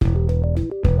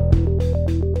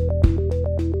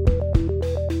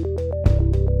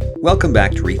Welcome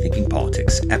back to Rethinking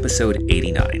Politics, episode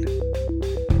 89.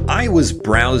 I was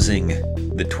browsing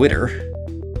the Twitter,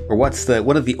 or what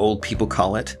do the old people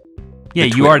call it? Yeah,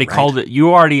 Twitter, you already right? called it.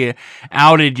 You already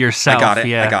outed yourself. I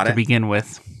got it. To begin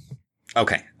with.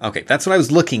 Okay, that's what I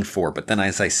was looking for, but then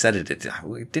as I said it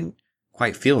didn't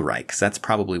quite feel right, because that's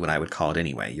probably what I would call it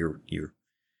anyway.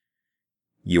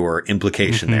 Your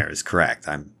implication there is correct.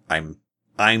 I'm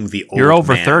the old You're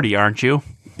over man. 30, aren't you?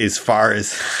 As far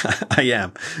as I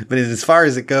am, but as far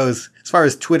as it goes, as far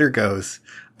as Twitter goes,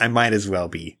 I might as well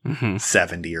be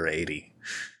 70 or 80.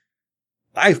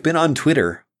 I've been on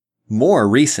Twitter more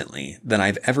recently than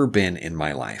I've ever been in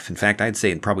my life. In fact, I'd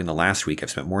say probably in the last week,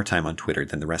 I've spent more time on Twitter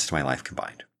than the rest of my life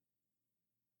combined.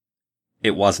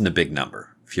 It wasn't a big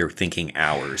number. If you're thinking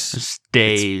hours, Just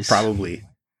days.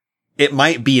 It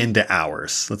might be into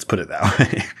hours. Let's put it that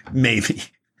way. Maybe.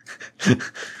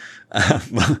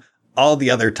 All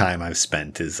the other time I've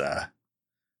spent is a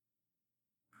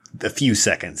few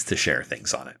seconds to share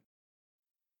things on it.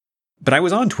 But I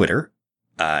was on Twitter.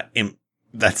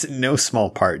 That's in no small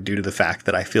part due to the fact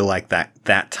that I feel like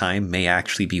that time may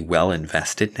actually be well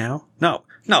invested now. No,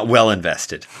 not well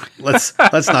invested. Let's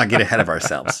not get ahead of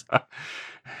ourselves.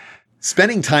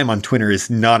 Spending time on Twitter is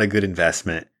not a good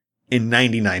investment in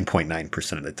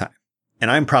 99.9% of the time. And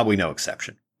I'm probably no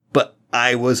exception. But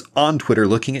I was on Twitter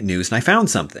looking at news and I found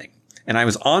something. And I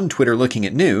was on Twitter looking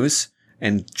at news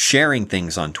and sharing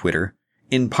things on Twitter,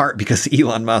 in part because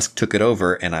Elon Musk took it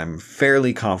over, and I'm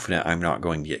fairly confident I'm not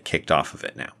going to get kicked off of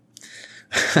it now.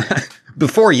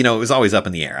 Before, it was always up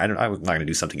in the air. I was not going to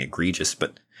do something egregious,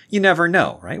 but you never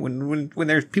know, right? When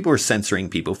there's people are censoring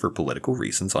people for political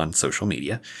reasons on social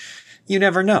media, you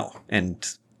never know. And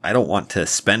I don't want to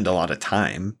spend a lot of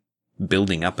time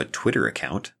building up a Twitter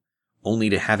account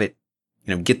only to have it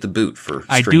get the boot for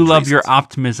I do love your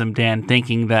optimism, Dan,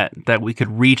 thinking that we could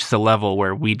reach the level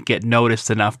where we'd get noticed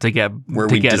enough to get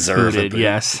booted.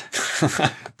 Yes.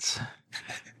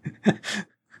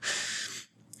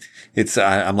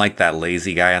 I'm like that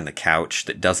lazy guy on the couch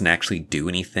that doesn't actually do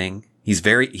anything.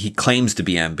 He claims to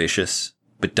be ambitious,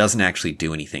 but doesn't actually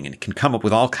do anything, and can come up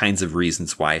with all kinds of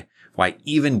reasons why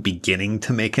even beginning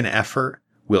to make an effort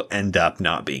will end up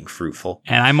not being fruitful.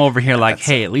 And I'm over here like,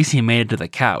 hey, at least he made it to the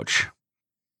couch.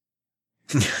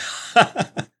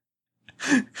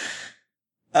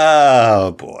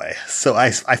 Oh boy. So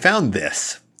I found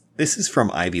this. This is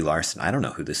from Ivy Larson. I don't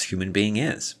know who this human being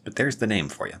is, but there's the name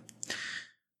for you.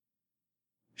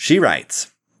 She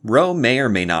writes, Roe may or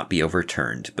may not be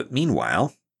overturned, but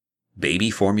meanwhile, baby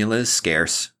formula is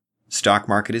scarce, stock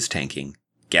market is tanking,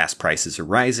 gas prices are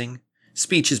rising,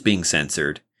 speech is being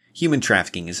censored, human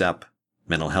trafficking is up,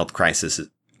 mental health crises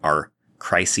are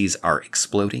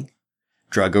exploding,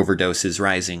 drug overdoses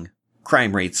rising,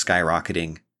 crime rates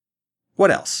skyrocketing.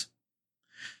 What else?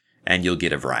 And you'll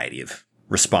get a variety of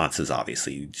responses,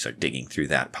 obviously. You start digging through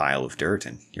that pile of dirt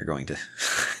and you're going to...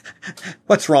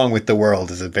 What's wrong with the world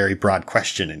is a very broad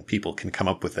question and people can come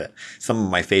up with it. Some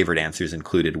of my favorite answers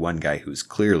included one guy who's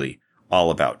clearly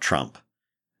all about Trump,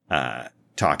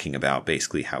 talking about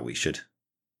basically how we should...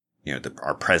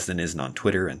 our president isn't on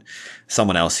Twitter, and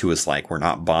someone else who was like, we're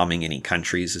not bombing any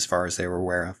countries as far as they were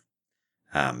aware of.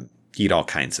 You get all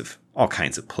kinds of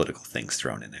political things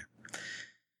thrown in there.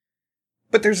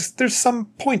 But there's some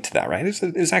point to that, right?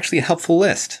 There's actually a helpful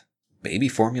list. Baby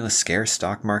formula scarce,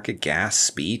 stock market, gas,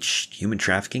 speech, human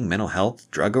trafficking, mental health,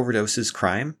 drug overdoses,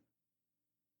 crime.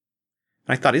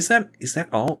 And I thought, is that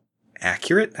all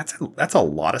accurate? That's a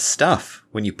lot of stuff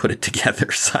when you put it together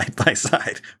side by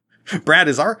side. Brad,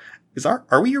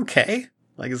 are we okay?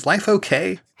 Like, is life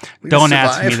okay? Don't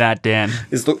ask me that, Dan.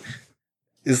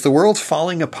 Is the world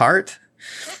falling apart?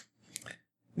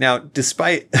 Now,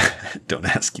 don't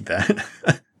ask you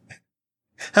that.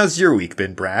 How's your week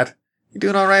been, Brad? You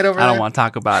doing all right over there? I don't want to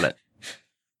talk about it.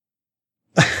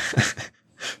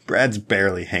 Brad's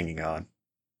barely hanging on.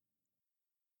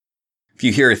 If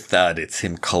you hear a thud, it's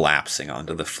him collapsing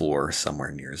onto the floor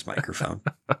somewhere near his microphone.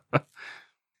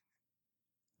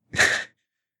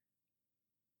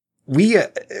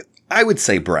 I would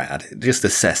say, Brad, just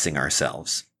assessing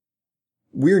ourselves,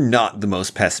 we're not the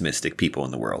most pessimistic people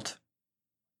in the world,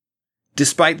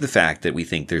 despite the fact that we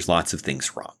think there's lots of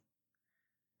things wrong.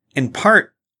 In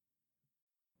part,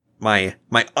 my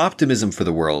optimism for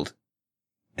the world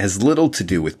has little to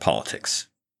do with politics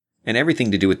and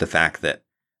everything to do with the fact that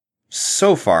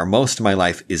so far, most of my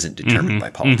life isn't determined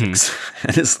by politics.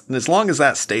 And as long as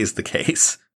that stays the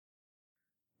case,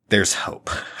 there's hope,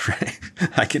 right?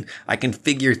 I can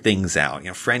figure things out.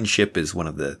 Friendship is one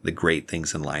of the great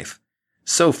things in life.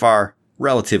 So far,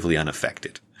 relatively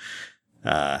unaffected.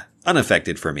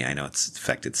 Unaffected for me. I know it's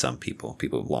affected some people.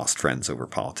 People have lost friends over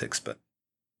politics, but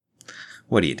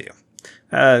what do you do?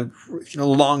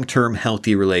 Long-term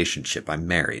healthy relationship. I'm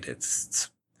married. It's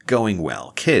going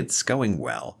well. Kids going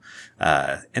well,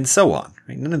 and so on.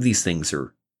 Right? None of these things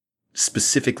are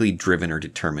specifically driven or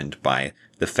determined by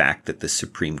the fact that the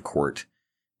Supreme Court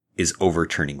is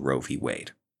overturning Roe v.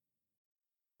 Wade.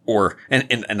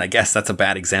 And I guess that's a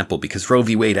bad example because Roe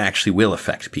v. Wade actually will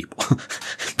affect people.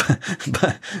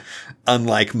 but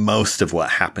unlike most of what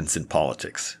happens in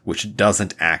politics, which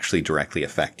doesn't actually directly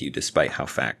affect you despite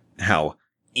how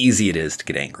easy it is to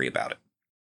get angry about it.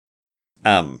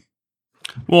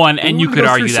 Well, and you could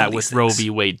argue that with Roe v.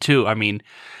 Wade too. I mean,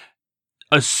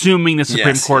 assuming the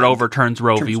Supreme Court overturns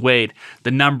Roe v. Wade,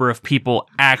 the number of people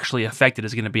actually affected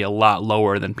is going to be a lot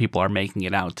lower than people are making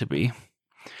it out to be.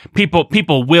 People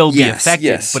will be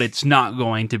affected, but it's not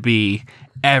going to be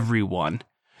everyone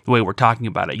the way we're talking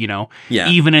about it,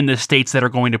 Even in the states that are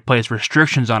going to place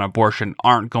restrictions on abortion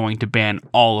aren't going to ban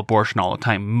all abortion all the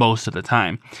time, most of the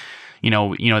time. We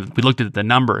looked at the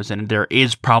numbers and there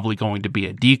is probably going to be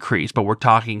a decrease, but we're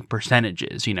talking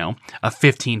percentages, a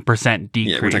 15%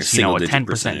 decrease, a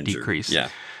 10% decrease,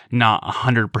 not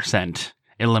 100%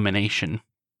 elimination.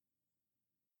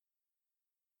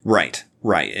 Right.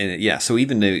 And so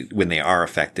even when they are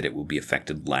affected, it will be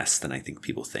affected less than I think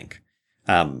people think.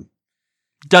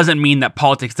 Doesn't mean that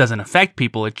politics doesn't affect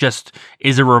people. It just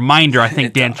is a reminder, I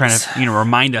think, Dan, trying to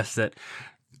remind us that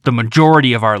the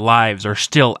majority of our lives are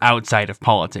still outside of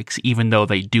politics, even though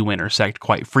they do intersect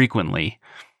quite frequently.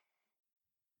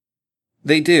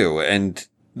 They do, and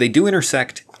they do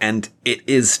intersect, and it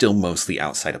is still mostly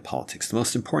outside of politics. The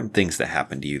most important things that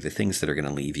happen to you, the things that are going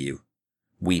to leave you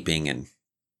weeping and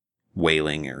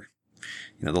wailing, or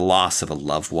the loss of a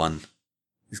loved one,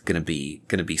 is going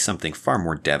to be something far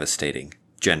more devastating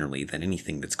generally than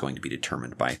anything that's going to be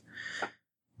determined by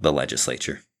the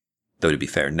legislature. Though, to be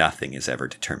fair, nothing is ever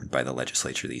determined by the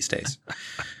legislature these days.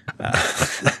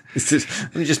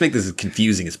 Let me just make this as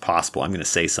confusing as possible. I'm going to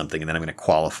say something, and then I'm going to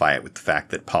qualify it with the fact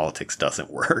that politics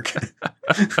doesn't work.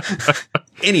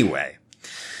 Anyway,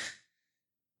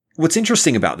 what's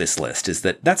interesting about this list is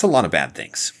that that's a lot of bad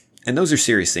things. And those are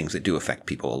serious things that do affect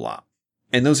people a lot.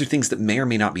 And those are things that may or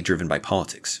may not be driven by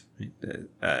politics.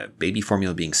 Baby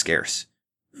formula being scarce.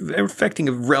 Affecting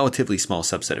a relatively small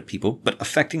subset of people, but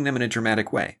affecting them in a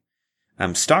dramatic way.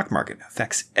 Stock market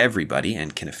affects everybody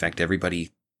and can affect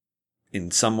everybody in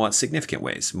somewhat significant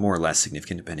ways, more or less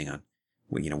significant depending on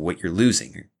what you're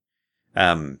losing.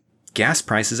 Gas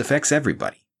prices affects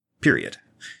everybody, period.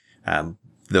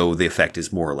 Though the effect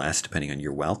is more or less depending on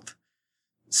your wealth.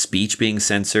 Speech being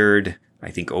censored, I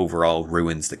think overall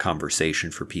ruins the conversation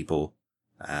for people.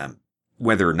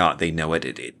 Whether or not they know it,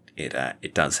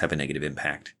 it does have a negative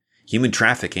impact. Human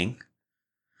trafficking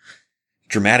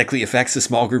dramatically affects a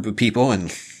small group of people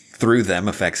and through them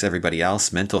affects everybody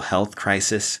else. Mental health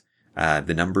crisis.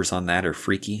 The numbers on that are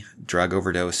freaky. Drug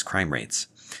overdose, crime rates.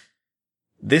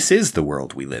 This is the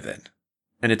world we live in.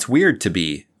 And it's weird to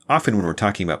be, often when we're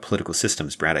talking about political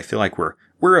systems, Brad, I feel like we're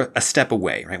a step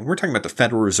away, right? When we're talking about the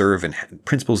Federal Reserve and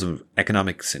principles of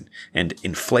economics and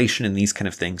inflation and these kind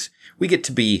of things, we get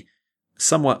to be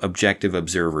somewhat objective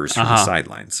observers from the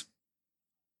sidelines.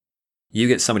 You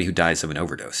get somebody who dies of an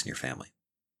overdose in your family.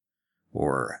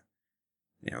 Or,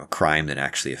 a crime that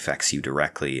actually affects you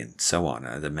directly and so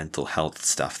on. The mental health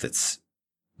stuff that's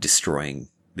destroying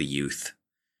the youth.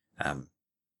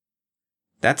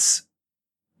 That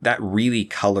really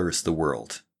colors the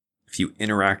world. If you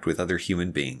interact with other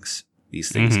human beings, these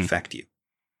things affect you.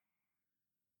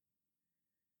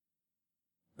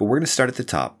 But we're going to start at the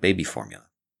top, baby formula.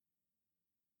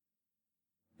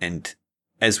 And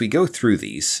as we go through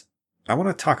these, I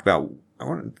want to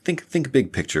think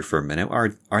big picture for a minute.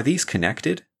 Are these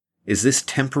connected? Is this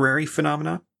temporary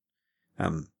phenomena?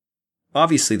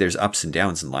 Obviously there's ups and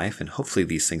downs in life, and hopefully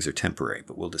these things are temporary,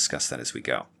 but we'll discuss that as we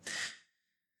go.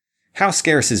 How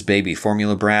scarce is baby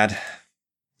formula, Brad?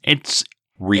 It's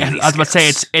really I was about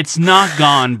to say it's not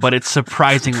gone, but it's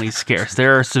surprisingly scarce.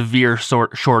 There are severe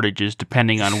shortages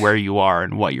depending on where you are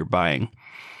and what you're buying.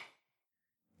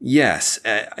 Yes,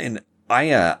 and I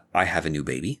have a new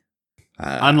baby.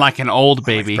 Unlike an old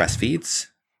baby. Breastfeeds.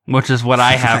 Which is what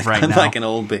I have right now. Unlike an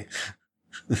old baby.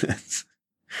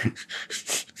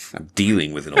 I'm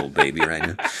dealing with an old baby right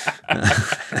now.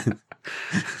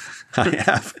 I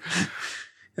have.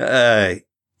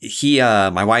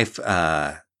 My wife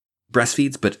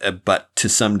breastfeeds, but to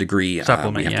some degree we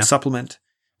have to supplement.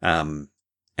 And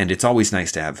it's always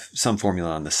nice to have some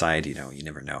formula on the side. You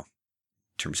never know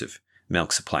in terms of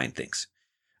milk supply and things.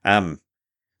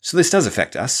 So this does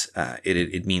affect us.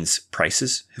 It means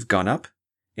prices have gone up,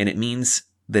 and it means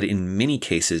that in many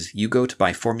cases, you go to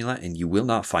buy formula and you will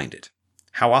not find it.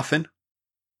 How often?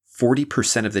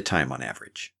 40% of the time on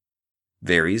average.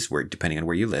 Varies depending on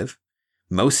where you live.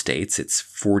 Most states, it's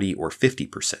 40 or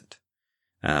 50%.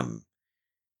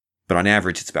 But on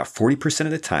average, it's about 40%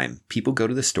 of the time people go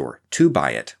to the store to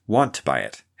buy it, want to buy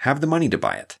it, have the money to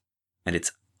buy it, and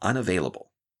it's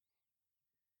unavailable.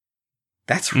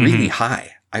 That's really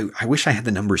high. I wish I had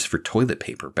the numbers for toilet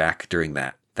paper back during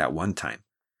that one time.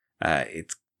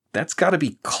 That's got to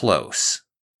be close.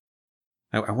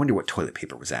 I wonder what toilet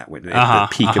paper was at the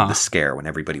peak of the scare when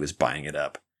everybody was buying it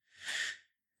up.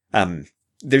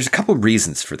 There's a couple of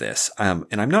reasons for this, and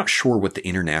I'm not sure what the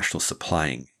international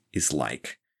supplying is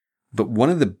like. But one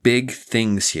of the big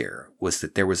things here was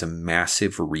that there was a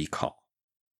massive recall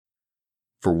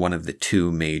for one of the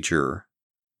two major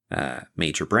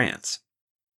brands.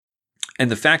 And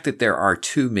the fact that there are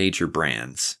two major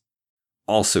brands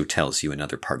also tells you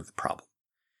another part of the problem.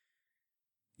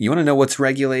 You want to know what's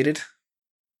regulated?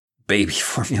 Baby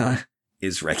formula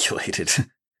is regulated.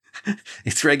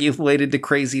 It's regulated to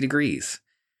crazy degrees.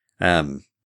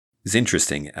 It's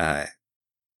interesting.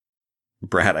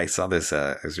 Brad, I saw this,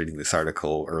 I was reading this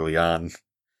article early on,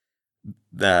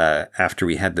 after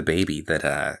we had the baby,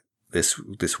 that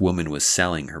this woman was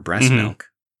selling her breast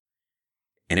milk,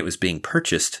 and it was being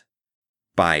purchased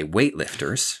by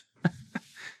weightlifters,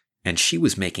 and she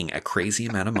was making a crazy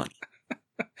amount of money.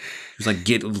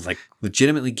 She was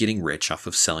legitimately getting rich off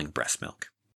of selling breast milk.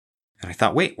 And I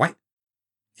thought, wait, why?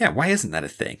 Yeah, why isn't that a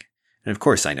thing? And of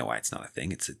course I know why it's not a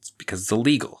thing. It's because it's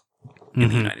illegal in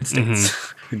the United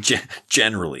States.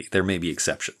 Generally, there may be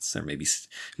exceptions. There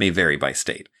may vary by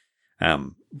state.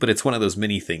 But it's one of those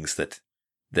many things that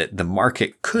the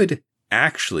market could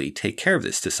actually take care of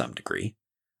this to some degree,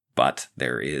 but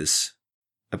there is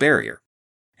a barrier.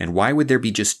 And why would there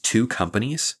be just two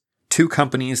companies? Two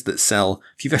companies that sell,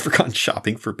 if you've ever gone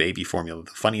shopping for baby formula,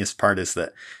 the funniest part is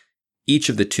that each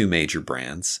of the two major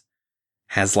brands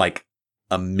has like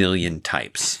 1 million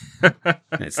types.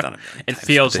 It's not 1 million It types,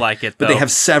 feels like it, though. But they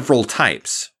have several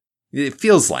types. It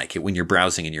feels like it when you're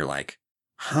browsing and you're like,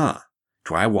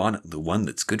 do I want the one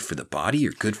that's good for the body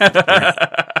or good for the brain?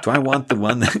 Do I want the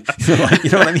one that,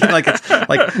 you know what I mean? Like,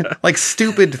 it's like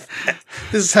stupid.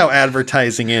 This is how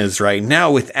advertising is right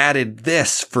now, with added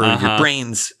this for your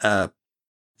brain's,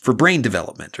 for brain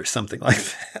development or something like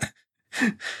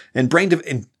that. And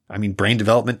brain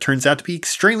development turns out to be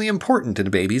extremely important in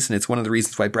babies, and it's one of the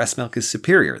reasons why breast milk is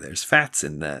superior. There's fats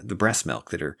in the breast milk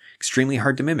that are extremely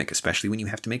hard to mimic, especially when you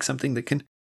have to make something that can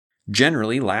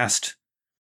generally last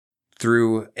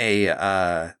through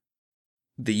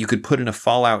that you could put in a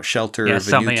fallout shelter of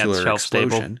a nuclear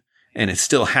explosion, and it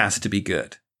still has to be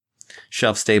good.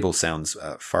 Shelf stable sounds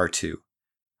far too.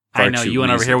 I know, you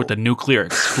went over here with the nuclear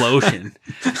explosion.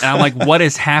 And I'm like, what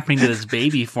is happening to this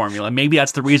baby formula? Maybe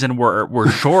that's the reason we're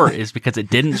short, is because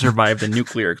it didn't survive the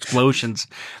nuclear explosions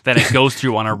that it goes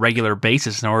through on a regular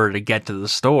basis in order to get to the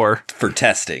store. For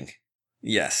testing.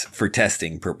 Yes, for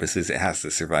testing purposes, it has to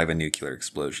survive a nuclear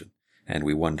explosion. And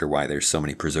we wonder why there's so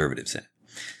many preservatives in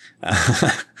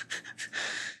it.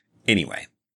 Anyway.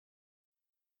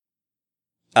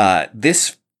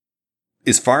 This,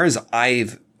 as far as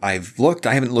I've looked,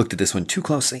 I haven't looked at this one too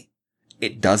closely.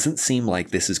 It doesn't seem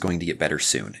like this is going to get better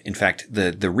soon. In fact,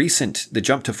 the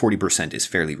jump to 40% is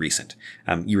fairly recent.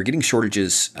 You were getting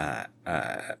shortages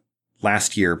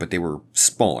last year, but they were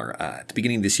smaller. At the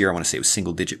beginning of this year, I want to say it was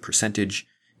single-digit percentage.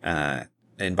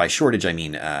 And by shortage, I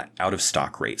mean out of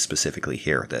stock rate specifically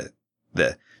here.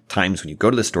 The times when you go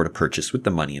to the store to purchase with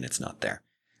the money and it's not there.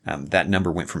 That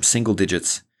number went from single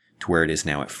digits to where it is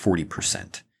now at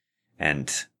 40%.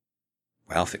 And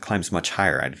well, if it climbs much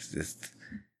higher,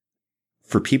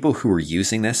 for people who are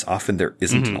using this, often there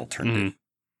isn't an alternative.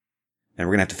 And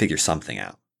we're going to have to figure something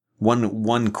out.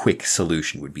 One quick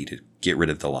solution would be to get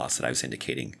rid of the laws that I was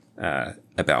indicating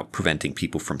about preventing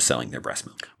people from selling their breast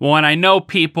milk. Well, and I know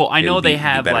they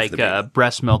have like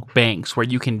breast milk banks where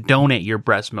you can donate your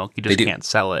breast milk. You just can't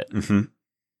sell it. Mm-hmm.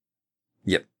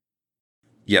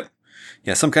 Yep.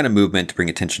 Yeah, some kind of movement to bring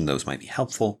attention to those might be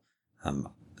helpful.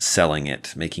 Selling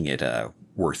it, making it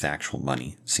worth actual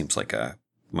money seems like a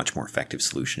much more effective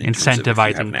solution.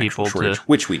 Incentivizing people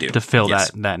which we do, to fill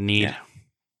that need. Yeah.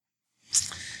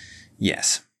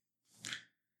 Yes.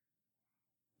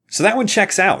 So that one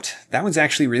checks out. That one's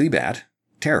actually really bad,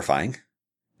 terrifying,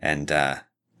 and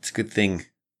it's a good thing.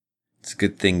 It's a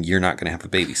good thing you're not going to have a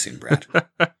baby soon, Brad.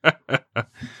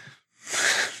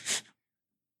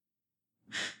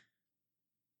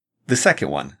 The second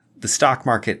one, the stock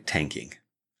market tanking.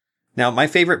 Now, my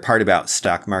favorite part about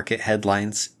stock market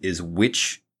headlines is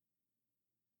which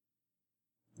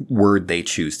word they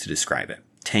choose to describe it.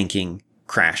 Tanking,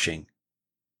 crashing,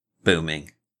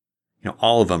 booming.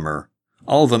 All of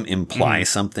them imply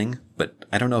something, but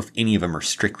I don't know if any of them are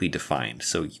strictly defined.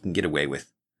 So you can get away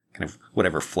with kind of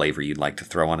whatever flavor you'd like to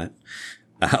throw on it.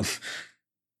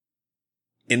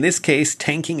 In this case,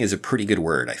 tanking is a pretty good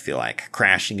word, I feel like.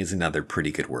 Crashing is another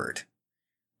pretty good word.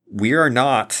 We are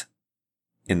not,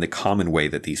 in the common way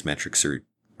that these metrics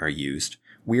are used,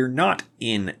 we are not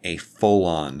in a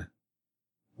full-on,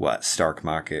 stock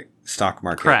market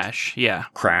crash, yeah.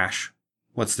 Crash.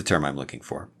 What's the term I'm looking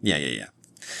for? Yeah.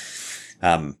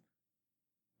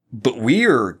 But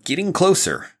we're getting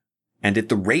closer. And at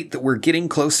the rate that we're getting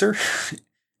closer,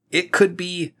 it could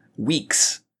be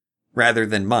weeks rather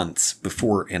than months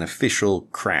before an official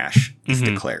crash is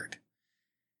declared.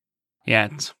 Yeah,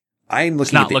 it's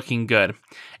not looking good.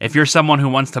 If you're someone who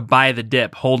wants to buy the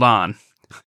dip, hold on.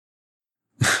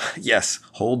 Yes,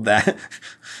 hold that.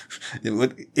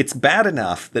 It's bad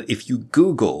enough that if you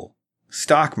Google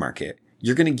stock market,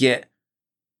 you're going to get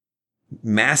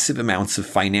massive amounts of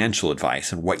financial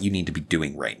advice on what you need to be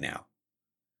doing right now.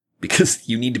 Because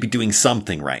you need to be doing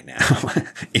something right now.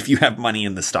 If you have money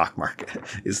in the stock market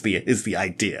is the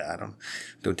idea. I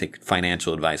don't take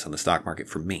financial advice on the stock market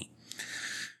from me.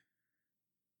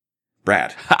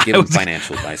 Brad, give him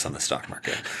financial advice on the stock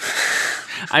market.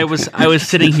 I was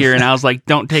sitting here and I was like,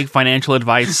 don't take financial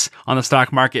advice on the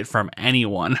stock market from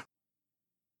anyone.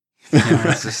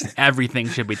 It's just, everything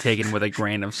should be taken with a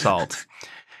grain of salt.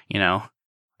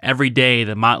 Every day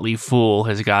the Motley Fool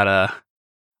has got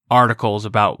articles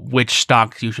about which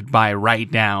stocks you should buy right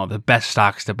now, the best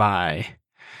stocks to buy.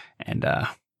 And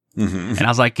and I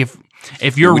was like,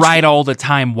 if you're right all the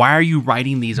time, why are you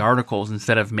writing these articles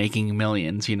instead of making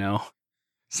millions,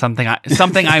 Something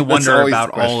I wonder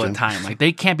about all the time. Like,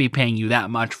 they can't be paying you that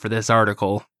much for this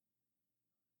article.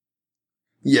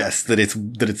 Yes, that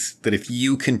if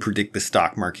you can predict the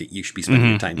stock market, you should be spending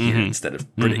your time here instead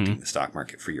of predicting the stock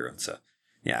market for your own. So,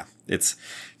 yeah, it's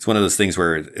one of those things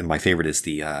where my favorite is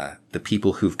the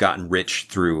people who've gotten rich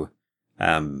through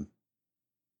buying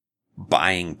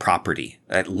property.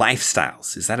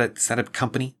 Lifestyles. Is that a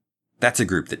company? That's a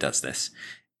group that does this.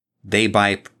 They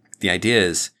buy. The idea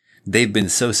is they've been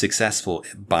so successful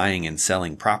at buying and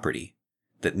selling property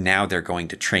that now they're going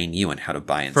to train you on how to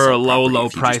buy and sell for a low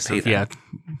price of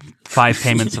 5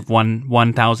 payments of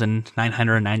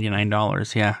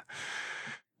 $1,999. Yeah.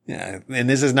 Yeah, and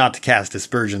this is not to cast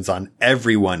aspersions on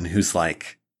everyone who's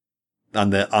like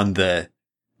on the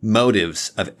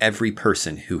motives of every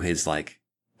person who has like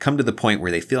come to the point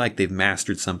where they feel like they've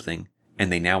mastered something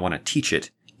and they now want to teach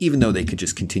it, even though they could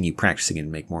just continue practicing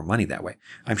and make more money that way.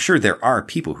 I'm sure there are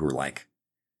people who are like,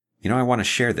 I want to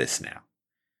share this now.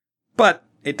 But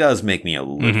it does make me a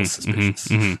little suspicious.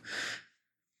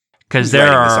 Because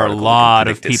there are a lot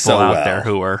of people out there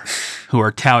who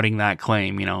are touting that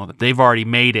claim, that they've already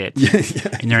made it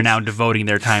and they're now devoting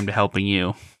their time to helping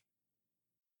you.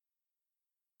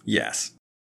 Yes.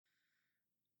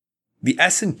 The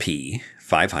S&P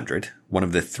 500, one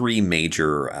of the 3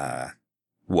 major,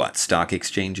 stock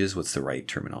exchanges? What's the right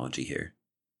terminology here?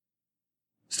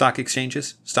 Stock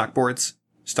exchanges? Stock boards?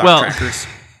 Stock trackers?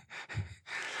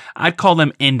 I'd call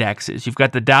them indexes. You've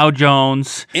got the Dow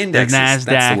Jones, the NASDAQ,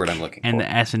 that's the word I'm looking and for.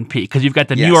 the S&P. Because you've got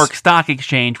the New York Stock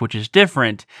Exchange, which is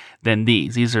different than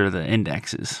these. These are the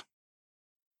indexes.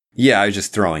 Yeah, I was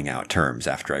just throwing out terms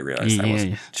after I realized I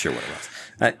wasn't sure what it was.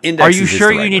 Are you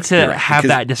sure you need to have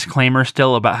that disclaimer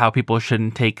still about how people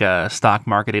shouldn't take stock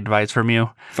market advice from you?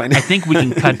 I think we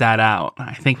can cut that out.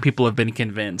 I think people have been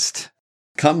convinced.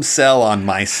 Come sell on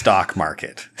my stock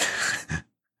market.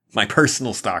 My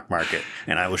personal stock market,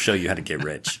 and I will show you how to get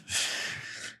rich.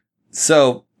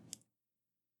 So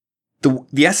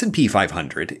the S&P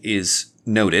 500 is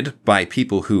noted by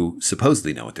people who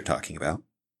supposedly know what they're talking about,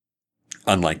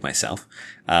 unlike myself,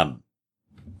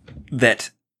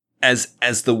 that as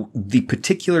the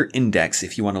particular index,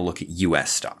 if you want to look at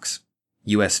U.S. stocks,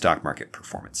 U.S. stock market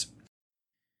performance.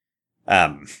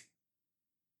 The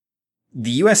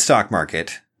U.S. stock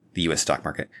market, the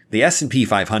S&P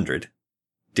 500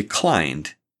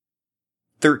 declined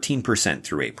 13%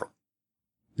 through April.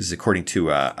 This is according to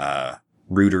a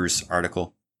Reuters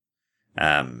article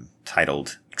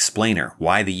titled Explainer,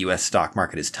 Why the U.S. Stock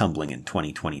Market is Tumbling in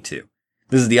 2022.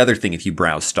 This is the other thing if you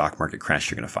browse stock market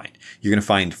crash you're going to find. You're going to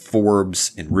find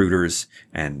Forbes and Reuters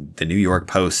and the New York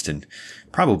Post and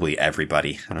probably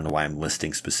everybody. I don't know why I'm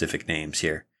listing specific names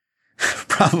here.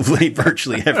 Probably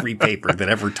virtually every paper that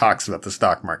ever talks about the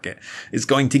stock market is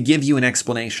going to give you an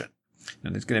explanation.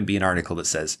 And there's going to be an article that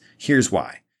says, here's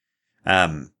why.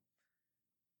 At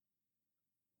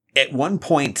one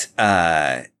point,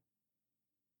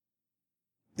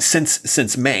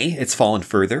 since May, it's fallen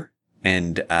further.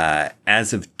 And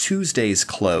as of Tuesday's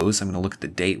close, I'm going to look at the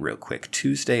date real quick.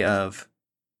 Tuesday of,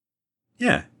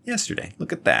 yesterday.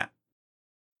 Look at that.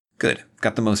 Good.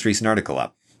 Got the most recent article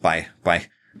up by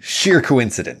sheer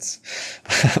coincidence.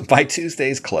 By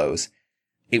Tuesday's close,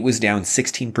 it was down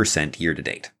 16% year to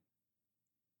date.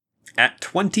 At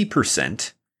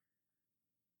 20%,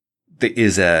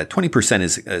 20%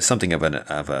 is something of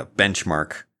a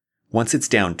benchmark. Once it's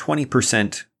down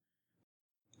 20%,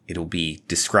 it'll be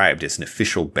described as an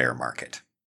official bear market.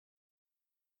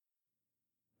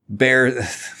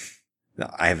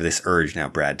 I have this urge now,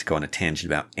 Brad, to go on a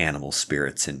tangent about animal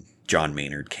spirits and John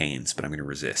Maynard Keynes, but I'm going to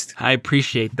resist. I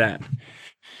appreciate that.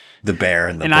 The bear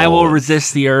and the bull. I will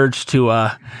resist the urge to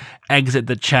exit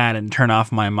the chat and turn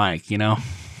off my mic,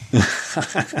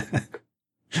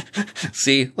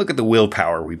 See, look at the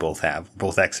willpower we both have,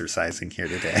 both exercising here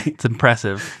today. It's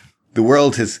impressive. The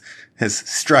world has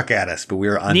struck at us, but we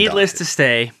are undaunted. Needless to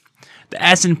say, the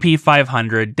S&P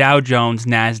 500, Dow Jones,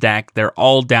 NASDAQ, they're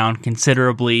all down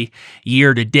considerably.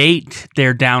 Year to date,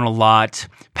 they're down a lot.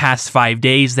 Past 5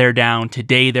 days, they're down.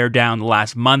 Today, they're down. The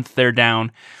last month, they're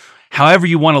down. However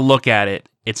you want to look at it,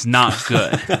 it's not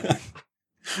good.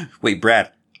 Wait,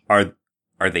 Brad, are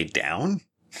they down?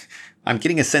 I'm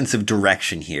getting a sense of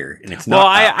direction here, and it's not. Well,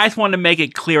 I just want to make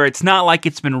it clear. It's not like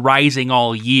it's been rising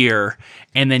all year,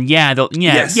 and then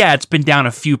it's been down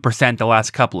a few percent the last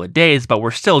couple of days, but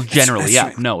we're still generally up.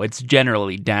 Right. No, it's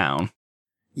generally down.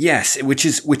 Yes, which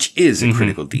is a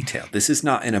critical detail. This is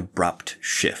not an abrupt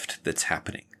shift that's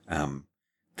happening.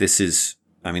 This is,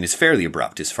 it's fairly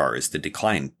abrupt as far as the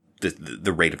decline,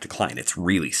 the rate of decline. It's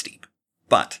really steep,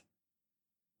 but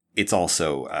it's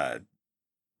also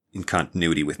in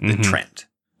continuity with the trend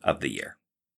of the year.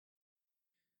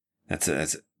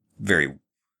 That's very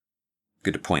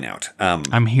good to point out.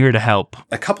 I'm here to help.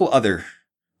 A couple other...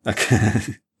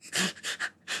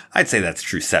 I'd say that's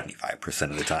true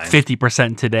 75% of the time.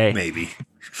 50% today. Maybe.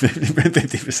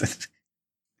 50%.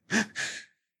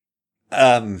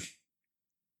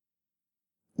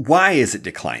 Why is it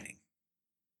declining?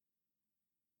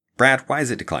 Brad, why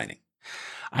is it declining?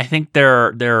 I think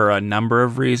there are a number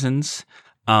of reasons.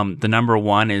 The number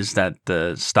one is that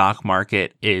the stock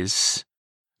market is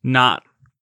not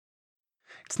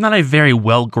a very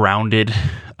well-grounded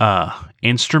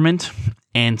instrument,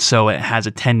 and so it has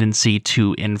a tendency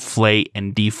to inflate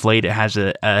and deflate. It has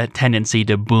a tendency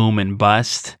to boom and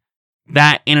bust.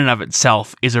 That in and of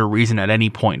itself is a reason at any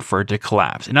point for it to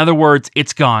collapse. In other words,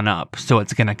 it's gone up, so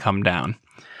it's going to come down.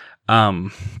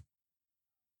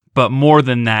 But more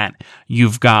than that,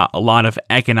 you've got a lot of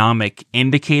economic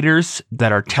indicators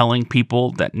that are telling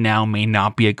people that now may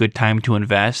not be a good time to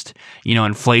invest.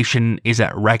 Inflation is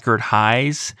at record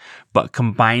highs, but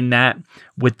combine that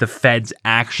with the Fed's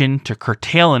action to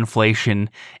curtail inflation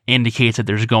indicates that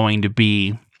there's going to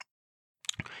be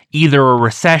either a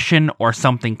recession or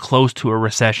something close to a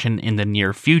recession in the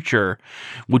near future,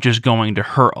 which is going to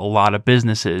hurt a lot of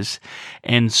businesses.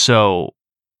 And so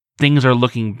things are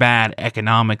looking bad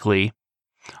economically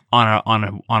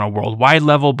on a worldwide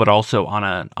level, but also on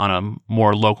a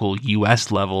more local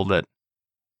U.S. level that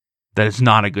it's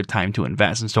not a good time to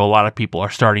invest. And so a lot of people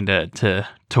are starting to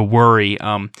worry.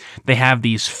 They have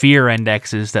these fear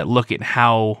indexes that look at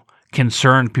how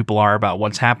concerned people are about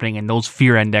what's happening, and those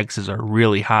fear indexes are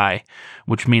really high,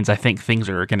 which means I think things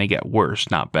are going to get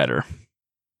worse, not better.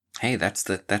 Hey, that's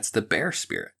the bear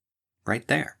spirit right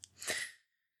there.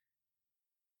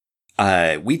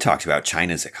 We talked about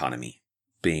China's economy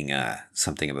being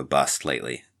something of a bust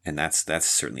lately, and that's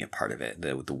certainly a part of it.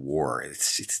 The war,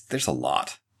 there's a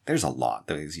lot. There's a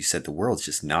lot. As you said, the world's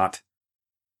just not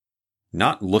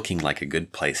looking like a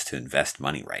good place to invest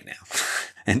money right now.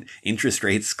 And interest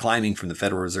rates climbing from the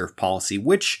Federal Reserve policy,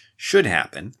 which should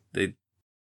happen.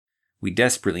 We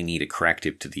desperately need a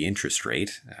corrective to the interest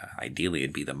rate. Ideally,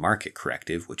 it'd be the market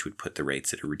corrective, which would put the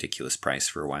rates at a ridiculous price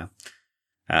for a while.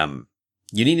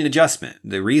 You need an adjustment.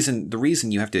 The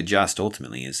reason you have to adjust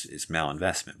ultimately is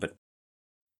malinvestment, but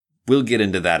we'll get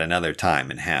into that another time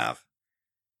and have.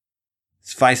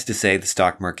 Suffice to say, the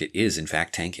stock market is in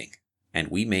fact tanking, and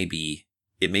it may be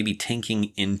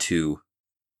tanking into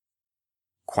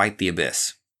quite the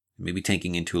abyss. It may be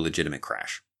tanking into a legitimate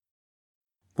crash.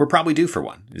 We're probably due for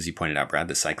one, as you pointed out, Brad,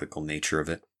 the cyclical nature of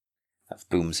it, of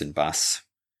booms and busts.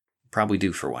 Probably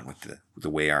due for one with the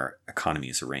way our economy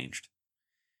is arranged.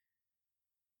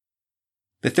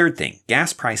 The third thing,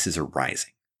 gas prices are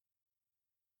rising.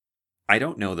 I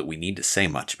don't know that we need to say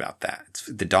much about that. It's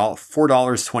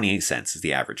 $4.28 is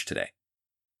the average today.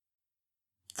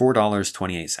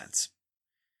 $4.28.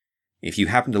 If you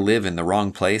happen to live in the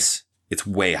wrong place, it's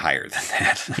way higher than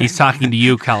that. He's talking to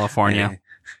you, California.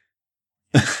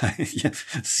 Yeah.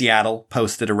 Seattle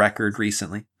posted a record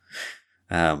recently.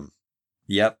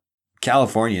 Yep.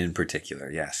 California in particular.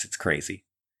 Yes, it's crazy.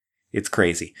 It's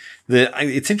crazy.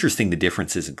 It's interesting, the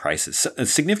differences in prices. A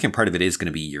significant part of it is going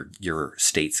to be your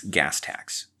state's gas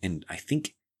tax. And I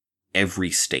think every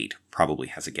state probably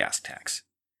has a gas tax.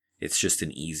 It's just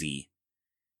an easy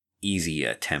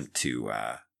attempt to,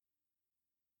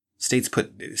 states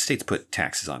put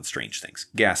taxes on strange things.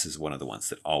 Gas is one of the ones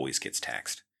that always gets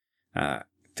taxed. If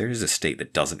there is a state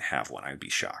that doesn't have one, I'd be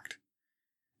shocked.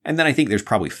 And then I think there's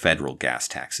probably federal gas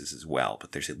taxes as well,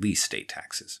 but there's at least state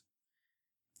taxes.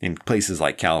 In places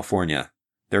like California,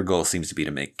 their goal seems to be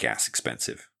to make gas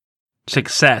expensive.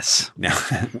 Success. Now,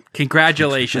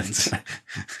 congratulations.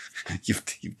 You've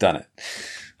done it.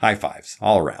 High fives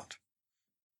all around.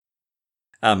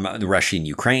 The Russia and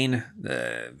Ukraine,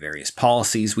 the various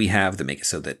policies we have that make it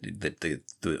so that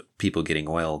the people getting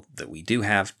oil that we do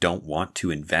have don't want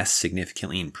to invest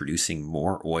significantly in producing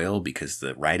more oil because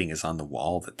the writing is on the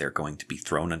wall that they're going to be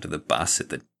thrown under the bus at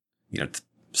the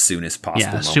soonest possible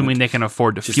moment. Assuming they can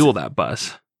afford to fuel that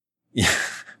bus. Yeah.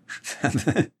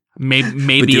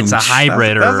 maybe it's a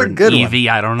hybrid or an EV. One.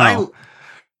 I don't know.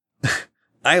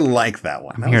 I like that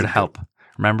one. I'm here to help.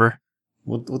 Remember?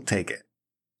 We'll take it.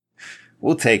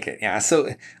 We'll take it. Yeah.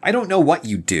 So I don't know what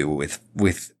you do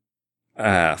with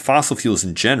fossil fuels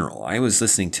in general. I was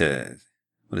listening to,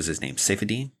 what is his name?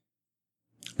 Saifedean?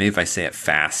 Maybe if I say it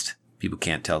fast, people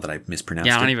can't tell that I've mispronounced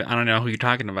it. I don't know who you're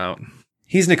talking about.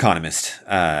 He's an economist.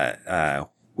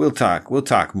 We'll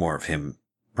talk more of him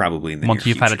probably in the near future. Once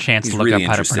you've had a chance to look up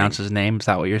how to pronounce his name, is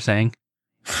that what you're saying?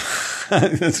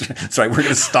 That's right. We're going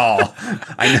to stall.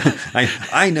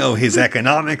 I know his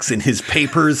economics and his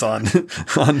papers on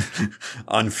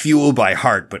fuel by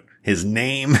heart, but his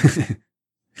name,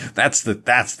 that's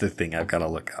the thing I've got to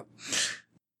look up.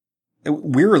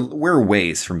 We're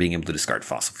ways from being able to discard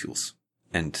fossil fuels,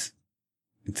 and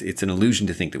it's an illusion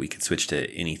to think that we could switch to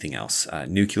anything else.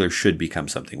 Nuclear should become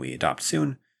something we adopt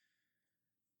soon.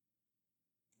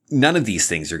 None of these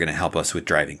things are going to help us with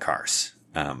driving cars.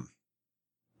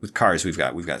 With cars, we've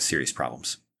got serious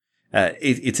problems.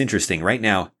 It's interesting right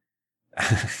now.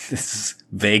 This is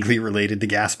vaguely related to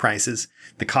gas prices.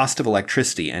 The cost of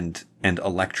electricity and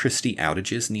electricity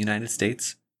outages in the United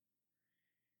States.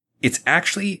 It's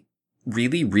actually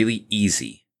really, really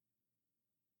easy.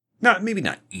 Maybe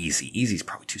not easy. Easy is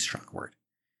probably too strong a word.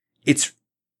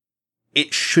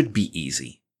 It should be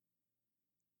easy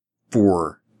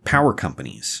for power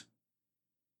companies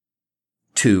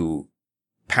to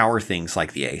power things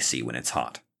like the AC when it's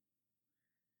hot.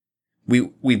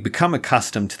 We've become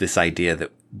accustomed to this idea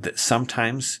that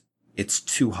sometimes it's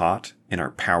too hot and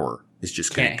our power is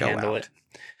just going to go out. It.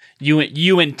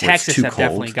 You in Texas have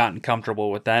definitely gotten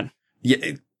comfortable with that.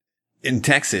 Yeah, in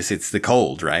Texas it's the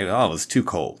cold, right? Oh, it's too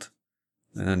cold.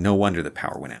 No wonder the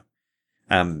power went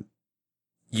out.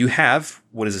 You have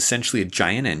what is essentially a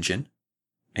giant engine,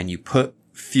 and you put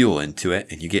fuel into it,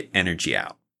 and you get energy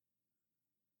out.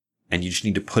 And you just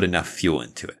need to put enough fuel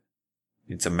into it.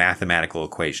 It's a mathematical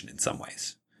equation in some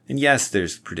ways. And yes,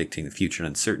 there's predicting the future and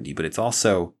uncertainty, but it's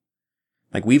also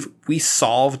like we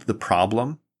solved the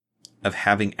problem of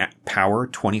having power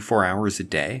 24 hours a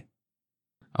day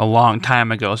a long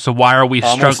time ago. So why are we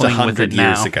struggling with it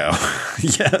now? Almost 100 years ago.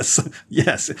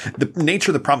 Yes. The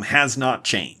nature of the problem has not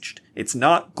changed. It's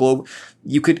not global.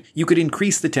 You could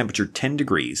increase the temperature 10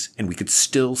 degrees and we could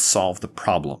still solve the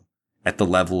problem at the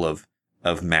level of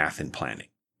math and planning.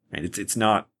 Right? It's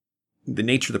not, the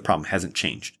nature of the problem hasn't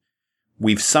changed.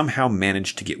 We've somehow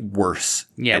managed to get worse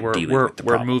at dealing with the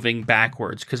problem. We're moving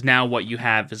backwards because now what you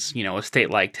have is, a state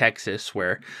like Texas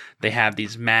where they have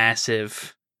these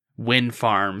massive wind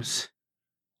farms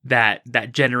that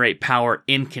generate power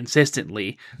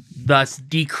inconsistently, thus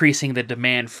decreasing the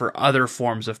demand for other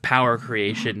forms of power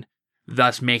creation,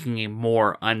 thus making a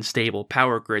more unstable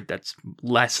power grid that's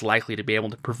less likely to be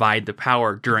able to provide the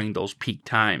power during those peak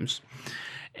times.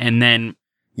 And then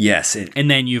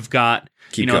and then you've got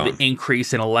the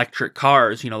increase in electric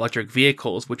cars, electric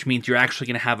vehicles, which means you're actually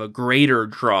going to have a greater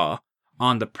draw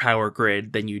on the power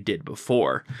grid than you did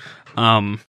before.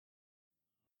 That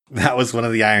was one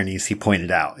of the ironies he pointed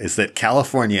out, is that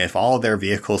California, if all of their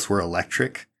vehicles were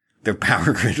electric, the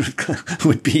power grid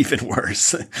would be even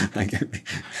worse.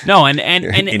 No, and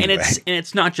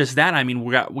it's not just that. I mean,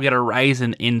 we got a rise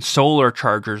in solar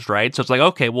chargers, right? So it's like,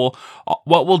 okay, well,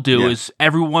 what we'll do is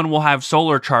everyone will have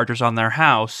solar chargers on their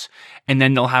house, and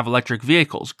then they'll have electric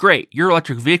vehicles. Great, your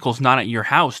electric vehicle's not at your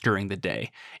house during the day;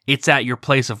 it's at your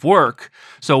place of work.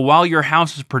 So while your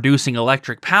house is producing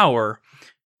electric power,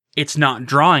 it's not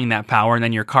drawing that power, and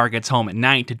then your car gets home at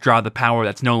night to draw the power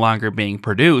that's no longer being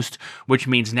produced, which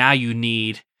means now you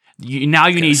need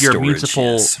your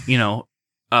municipal,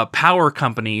 power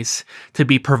companies to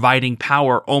be providing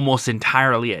power almost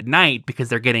entirely at night because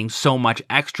they're getting so much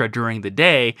extra during the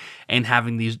day and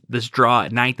having this draw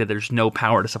at night that there's no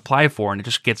power to supply for, and it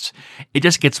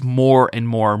just gets more and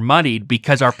more muddied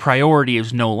because our priority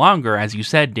is no longer, as you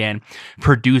said, Dan,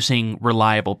 producing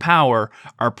reliable power.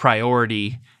 Our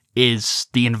priority is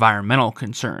the environmental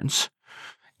concerns.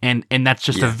 And that's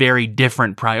just a very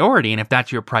different priority. And if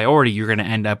that's your priority, you're going to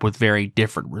end up with very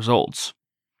different results.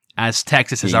 As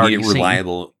Texas has already seen.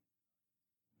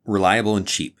 Reliable and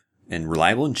cheap. And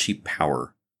reliable and cheap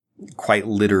power, quite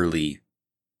literally,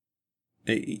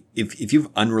 if you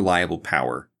have unreliable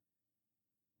power,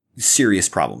 serious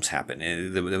problems happen.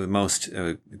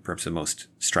 Perhaps the most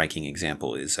striking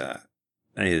example is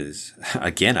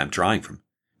again, I'm drawing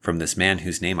from this man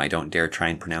whose name I don't dare try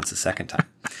and pronounce a second time.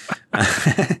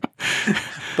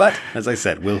 But as I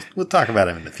said, we'll talk about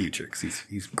him in the future because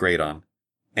he's great on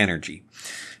energy.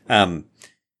 He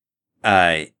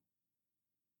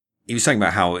was talking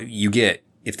about how you get,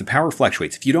 if the power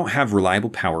fluctuates, if you don't have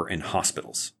reliable power in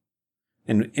hospitals,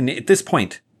 and at this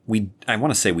point, I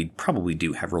want to say we probably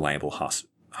do have reliable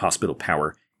hospital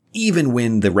power, even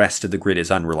when the rest of the grid is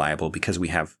unreliable because we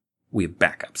have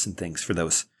backups and things for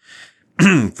those.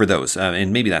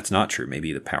 And maybe that's not true.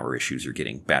 Maybe the power issues are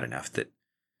getting bad enough that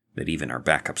even our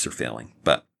backups are failing.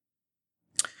 But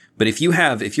if you're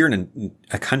in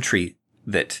a country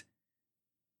that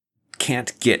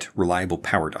can't get reliable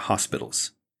power to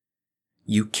hospitals,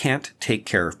 you can't take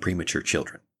care of premature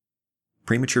children.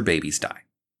 Premature babies die,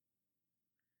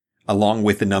 along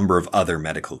with a number of other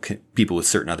people with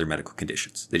certain other medical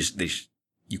conditions.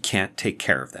 You can't take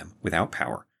care of them without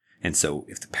power. And so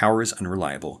if the power is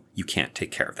unreliable, you can't take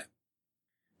care of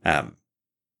them.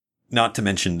 Not to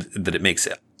mention that it makes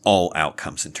all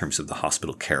outcomes in terms of the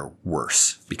hospital care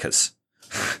worse because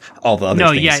all the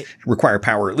other things require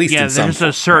power, at least in some there's form,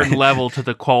 a certain level to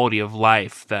the quality of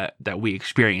life that we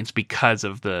experience because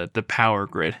of the power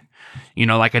grid.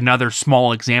 Like another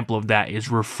small example of that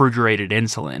is refrigerated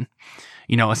insulin.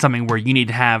 Something where you need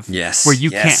to have, where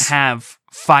you can't have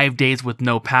 5 days with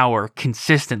no power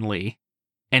consistently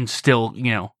and still,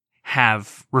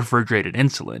 have refrigerated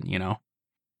insulin,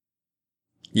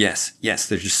 Yes.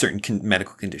 There's just certain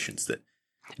medical conditions that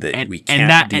we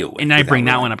can't deal with. And I bring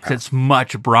that one up because it's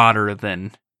much broader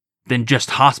than just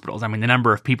hospitals. I mean, the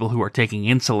number of people who are taking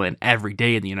insulin every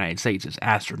day in the United States is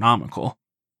astronomical.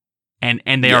 And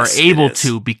they are able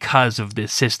to because of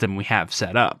this system we have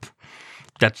set up.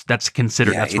 That's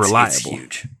considered, that's reliable. It's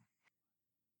huge.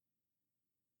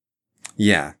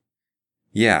 Yeah.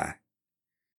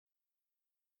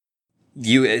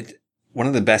 One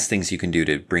of the best things you can do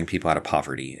to bring people out of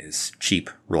poverty is cheap,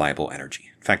 reliable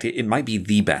energy. In fact, it might be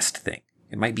the best thing.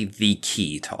 It might be the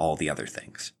key to all the other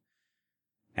things.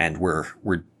 And we're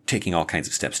taking all kinds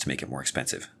of steps to make it more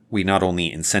expensive. We not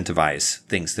only incentivize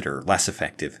things that are less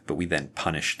effective, but we then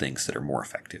punish things that are more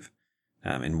effective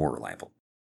and more reliable.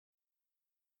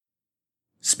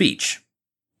 Speech.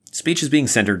 Speech is being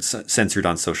censored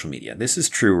on social media. This is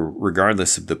true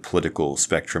regardless of the political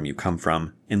spectrum you come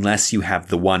from, unless you have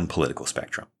the one political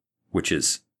spectrum, which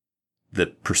is the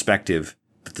perspective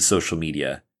that the social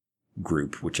media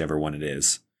group, whichever one it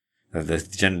is.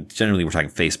 Generally, we're talking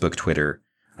Facebook, Twitter.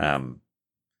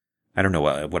 I don't know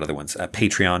what other ones.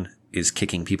 Patreon is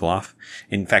kicking people off.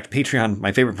 In fact, Patreon,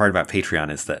 my favorite part about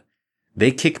Patreon is that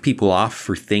they kick people off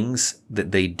for things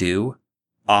that they do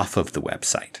off of the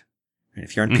website. And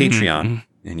if you're on Patreon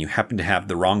and you happen to have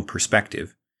the wrong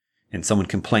perspective and someone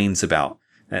complains about,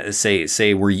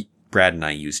 say Brad and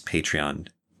I used Patreon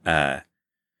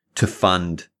to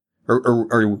fund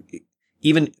or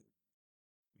even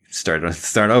start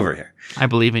over here. I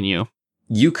believe in you.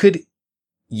 You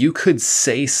could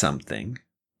say something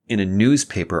in a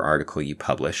newspaper article you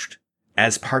published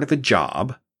as part of a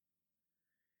job,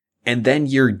 and then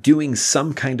you're doing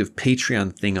some kind of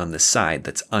Patreon thing on the side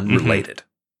that's unrelated.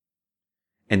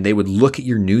 And they would look at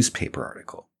your newspaper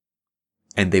article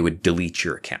and they would delete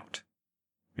your account.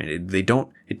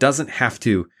 It doesn't have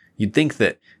to, you'd think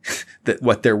that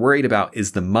what they're worried about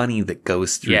is the money that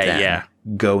goes through them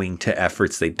going to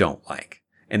efforts they don't like.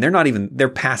 And they're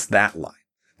past that line.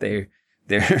 There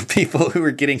are people who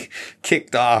are getting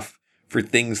kicked off for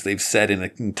things they've said in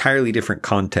an entirely different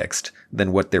context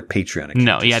than what their Patreon account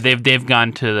No, yeah, is. they've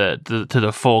gone to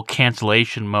the full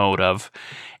cancellation mode of,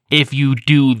 if you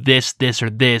do this, or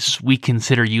this, we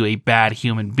consider you a bad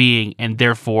human being, and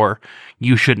therefore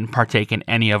you shouldn't partake in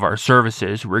any of our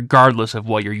services, regardless of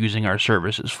what you're using our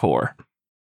services for.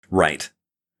 Right.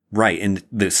 And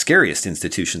the scariest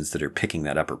institutions that are picking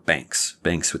that up are banks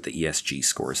with the ESG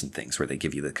scores and things, where they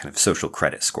give you the kind of social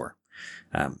credit score.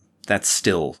 That's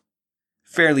still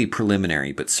fairly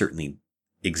preliminary, but certainly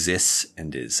exists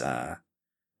and is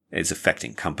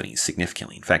affecting companies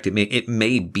significantly. In fact, it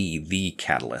may be the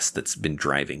catalyst that's been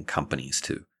driving companies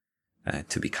to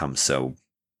become so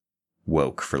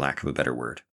woke, for lack of a better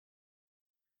word.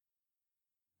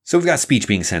 So we've got speech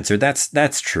being censored.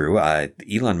 That's true.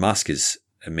 Elon Musk has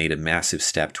made a massive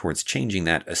step towards changing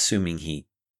that, assuming he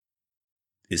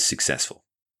is successful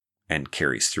and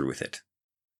carries through with it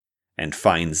and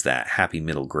finds that happy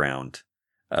middle ground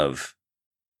of,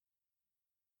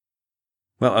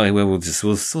 we'll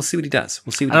see what he does.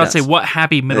 We'll see what he does. I would say, what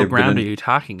happy middle ground are you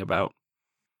talking about?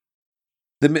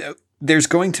 There's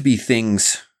going to be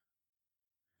things.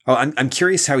 Oh, I'm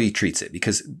curious how he treats it,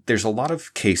 because there's a lot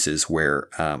of cases where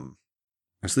I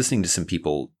was listening to some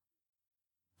people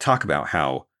talk about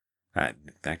how, in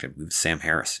fact, I believe Sam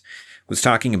Harris was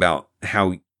talking about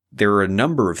how there are a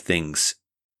number of things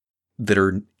that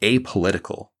are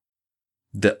apolitical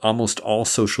that almost all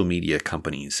social media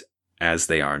companies, as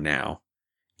they are now,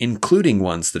 including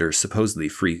ones that are supposedly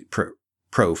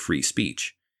pro free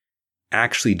speech,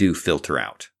 actually do filter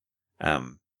out.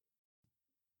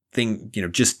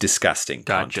 Just disgusting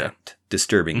content,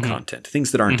 disturbing content,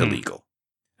 things that aren't illegal.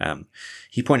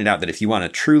 He pointed out that if you want a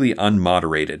truly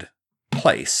unmoderated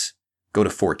place, go to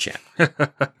 4chan.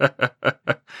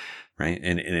 Right?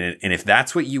 And if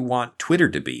that's what you want Twitter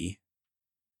to be,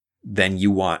 then you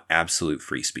want absolute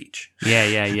free speech.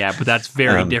 Yeah. But that's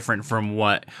very different from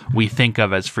what we think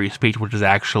of as free speech, which is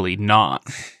actually not.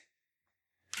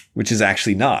 Which is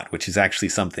actually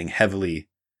something heavily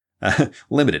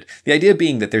limited. The idea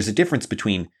being that there's a difference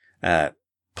between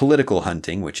political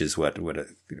hunting, which is what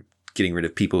getting rid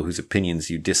of people whose opinions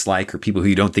you dislike or people who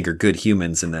you don't think are good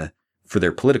humans for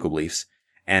their political beliefs,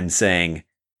 and saying,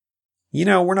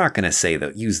 we're not going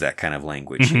to use that kind of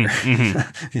language here.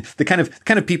 The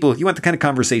kind of people, you want the kind of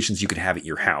conversations you could have at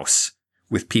your house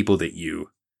with people that you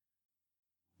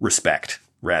respect,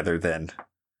 rather than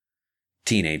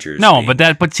teenagers. No,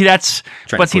 that's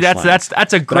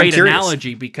a great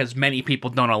analogy, because many people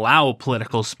don't allow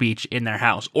political speech in their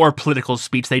house, or political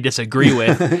speech they disagree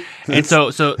with. And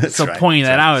so pointing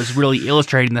that out is really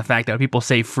illustrating the fact that when people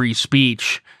say free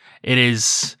speech,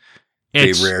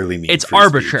 they rarely mean it's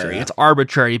arbitrary. Speech, yeah. It's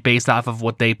arbitrary based off of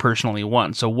what they personally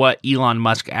want. So what Elon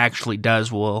Musk actually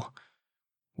does will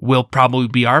probably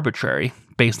be arbitrary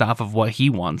based off of what he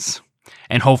wants.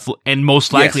 And hopefully, and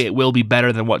most likely, It will be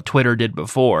better than what Twitter did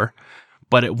before,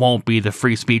 but it won't be the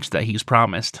free speech that he's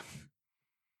promised.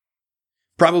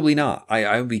 Probably not.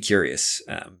 I would be curious.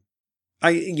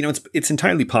 It's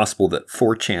entirely possible that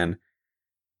 4chan,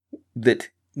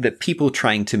 that people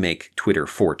trying to make Twitter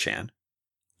 4chan,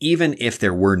 even if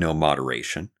there were no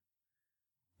moderation,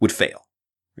 would fail.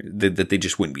 That they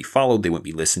just wouldn't be followed, they wouldn't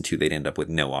be listened to, they'd end up with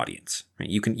no audience. Right?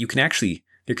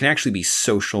 There can actually be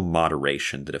social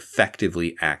moderation that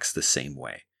effectively acts the same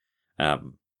way,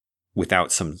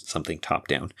 without something top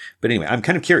down. But anyway, I'm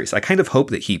kind of curious. I kind of hope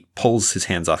that he pulls his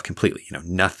hands off completely.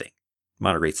 Nothing,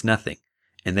 moderates nothing,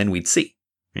 and then we'd see.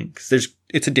 Because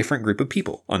it's a different group of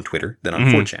people on Twitter than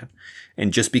on 4chan,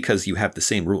 and just because you have the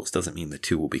same rules doesn't mean the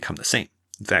two will become the same.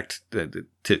 In fact, to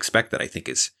expect that, I think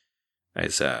is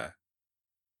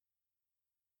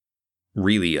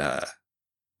really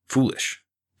foolish.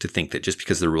 To think that just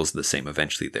because the rules are the same,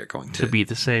 eventually they're going to be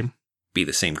the same. Be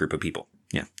the same group of people.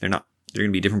 Yeah, they're not. They're going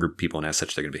to be a different group of people, and as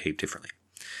such, they're going to behave differently.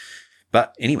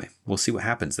 But anyway, we'll see what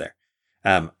happens there.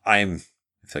 I feel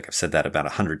like I've said that about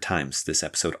 100 times this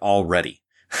episode already.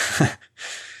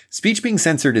 Speech being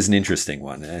censored is an interesting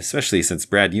one, especially since,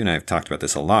 Brad, you and I have talked about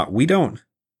this a lot.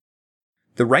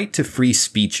 The right to free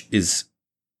speech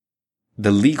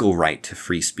the legal right to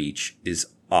free speech is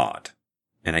odd.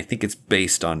 And I think it's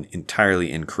based on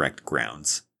entirely incorrect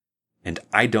grounds. And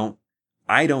I don't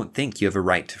think you have a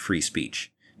right to free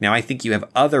speech. Now, I think you have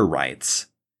other rights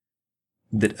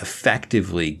that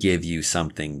effectively give you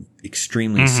something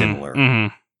extremely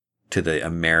similar to the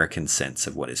American sense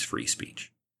of what is free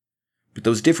speech. But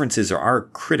those differences are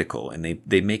critical, and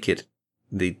they make it,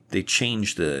 they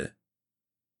change the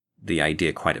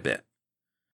idea quite a bit.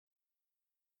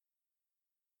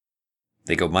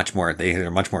 They go much more. They're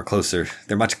much more closer.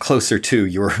 They're much closer to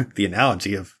the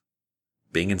analogy of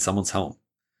being in someone's home.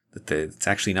 It's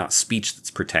actually not speech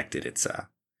that's protected.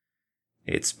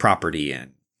 It's property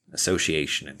and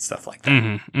association and stuff like that.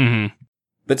 Mm-hmm, mm-hmm.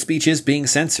 But speech is being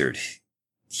censored.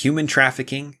 Human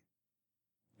trafficking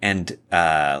and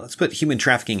let's put human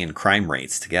trafficking and crime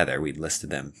rates together. We listed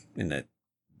them in the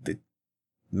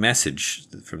message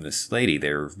from this lady.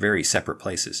 They're very separate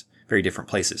places, very different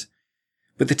places.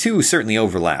 But the two certainly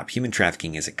overlap. Human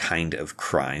trafficking is a kind of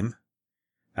crime.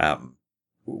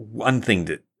 One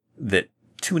thing that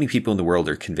too many people in the world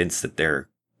are convinced that their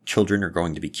children are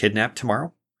going to be kidnapped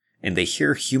tomorrow, and they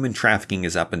hear human trafficking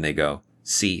is up and they go,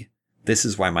 see, this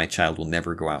is why my child will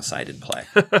never go outside and play.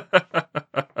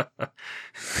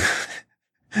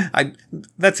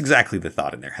 That's exactly the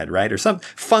thought in their head, right? Or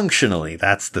functionally,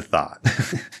 that's the thought.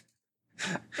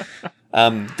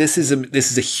 This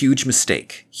is a huge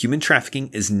mistake. Human trafficking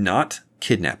is not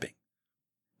kidnapping.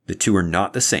 The two are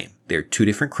not the same. They're two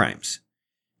different crimes.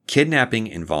 Kidnapping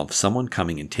involves someone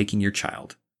coming and taking your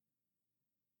child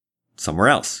somewhere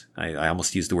else. I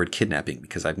almost used the word kidnapping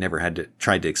because I've never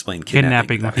tried to explain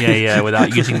kidnapping.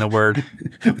 Without using the word.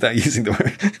 Without using the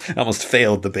word. I almost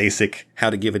failed the basic how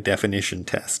to give a definition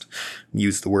test.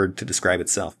 Use the word to describe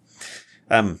itself.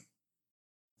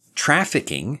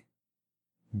 Trafficking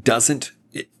doesn't...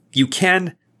 You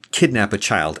can kidnap a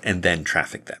child and then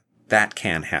traffic them. That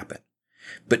can happen.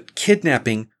 But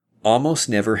kidnapping almost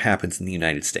never happens in the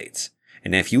United States.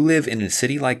 And if you live in a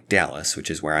city like Dallas, which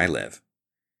is where I live,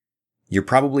 you're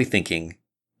probably thinking,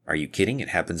 are you kidding? It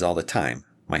happens all the time.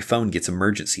 My phone gets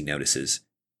emergency notices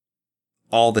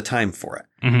all the time for it.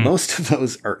 Mm-hmm. Most of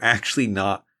those are actually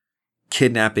not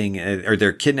kidnapping, or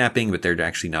they're kidnapping, but they're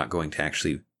actually not going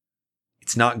to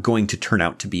it's not going to turn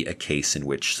out to be a case in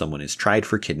which someone is tried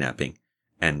for kidnapping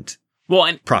and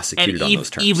prosecuted on those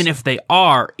terms. Even if they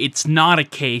are, it's not a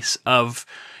case of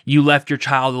you left your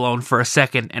child alone for a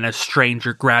second and a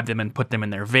stranger grabbed them and put them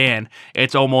in their van.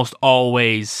 It's almost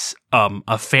always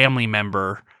a family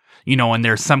member, and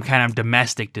there's some kind of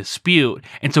domestic dispute.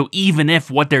 And so even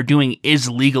if what they're doing is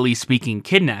legally speaking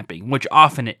kidnapping, which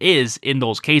often it is in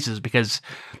those cases because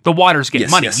the Waters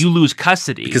get money. Yes. You lose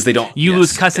custody. Because they don't. You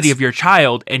lose custody of your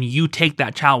child and you take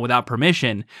that child without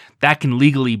permission. That can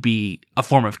legally be a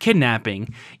form of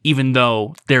kidnapping, even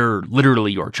though they're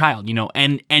literally your child,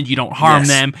 and you don't harm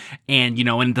them and,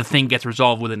 and the thing gets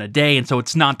resolved within a day. And so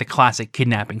it's not the classic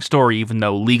kidnapping story, even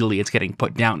though legally it's getting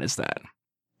put down as that.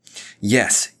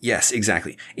 Yes,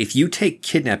 exactly. If you take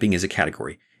kidnapping as a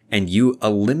category and you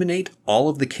eliminate all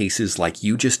of the cases like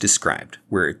you just described,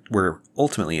 where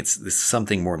ultimately it's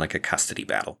something more like a custody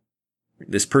battle.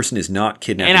 This person is not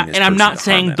kidnapping this person. And I'm not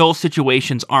saying those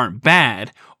situations aren't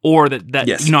bad or that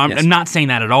yes, I'm not saying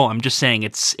that at all. I'm just saying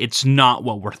it's not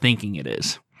what we're thinking it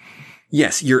is.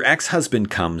 Yes, your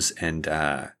ex-husband comes and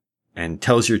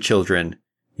tells your children,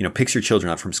 picks your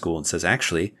children up from school and says,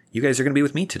 actually, you guys are going to be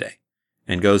with me today.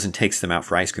 And goes and takes them out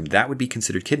for ice cream. That would be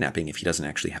considered kidnapping if he doesn't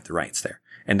actually have the rights there.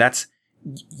 And that's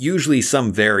usually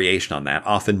some variation on that,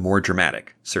 often more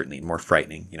dramatic, certainly more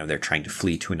frightening. They're trying to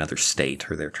flee to another state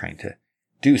or they're trying to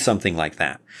do something like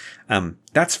that.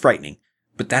 That's frightening,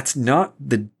 but that's not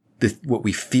what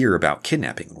we fear about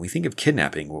kidnapping. When we think of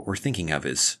kidnapping, what we're thinking of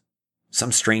is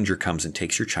some stranger comes and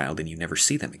takes your child and you never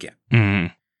see them again.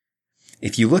 Mm-hmm.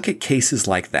 If you look at cases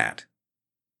like that,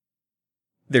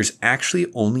 there's actually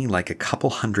only like a couple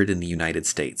hundred in the United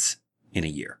States in a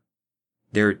year.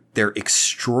 They're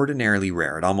extraordinarily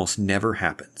rare. It almost never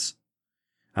happens.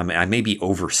 I may be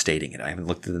overstating it. I haven't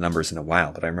looked at the numbers in a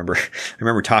while, but I remember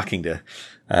talking to,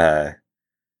 an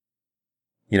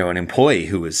employee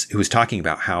who was talking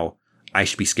about how I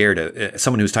should be scared of,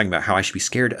 someone who was talking about how I should be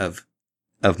scared of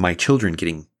my children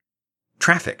getting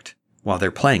trafficked while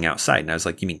they're playing outside. And I was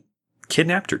like, you mean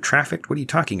kidnapped or trafficked? What are you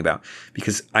talking about?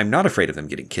 Because I'm not afraid of them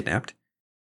getting kidnapped.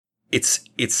 It's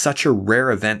such a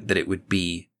rare event that it would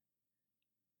be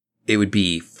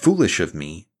foolish of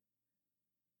me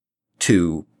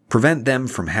to prevent them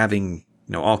from having,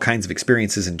 all kinds of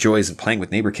experiences and joys and playing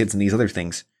with neighbor kids and these other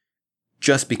things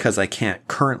just because I can't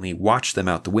currently watch them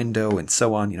out the window and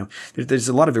so on. There's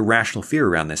a lot of irrational fear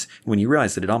around this. When you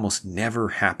realize that it almost never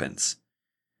happens,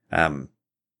 you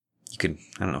can,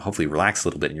 hopefully relax a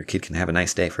little bit and your kid can have a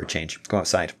nice day for a change. Go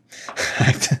outside.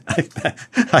 I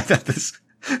bet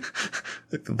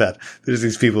there's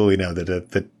these people we know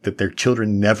that their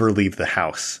children never leave the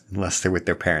house unless they're with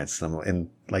their parents. And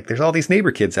there's all these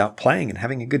neighbor kids out playing and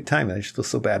having a good time. And I just feel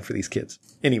so bad for these kids.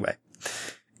 Anyway,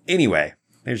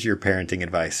 There's your parenting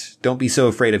advice. Don't be so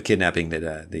afraid of kidnapping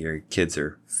that your kids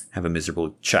have a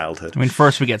miserable childhood. I mean,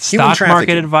 first we get stock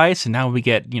market advice, and now we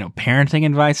get, parenting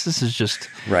advice. This is just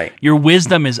right. Your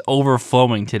wisdom is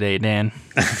overflowing today, Dan.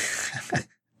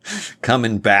 Come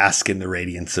and bask in the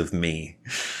radiance of me.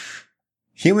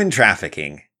 Human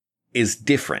trafficking is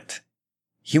different.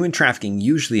 Human trafficking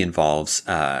usually involves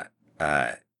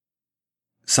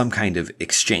some kind of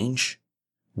exchange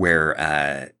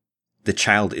where the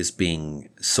child is being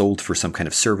sold for some kind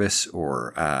of service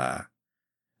or, I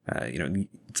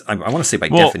want to say by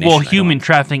definition. Well, human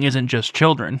trafficking isn't just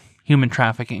children. Human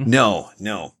trafficking. No,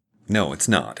 it's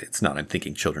not. It's not. I'm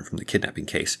thinking children from the kidnapping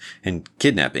case. And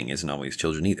kidnapping isn't always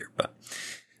children either. But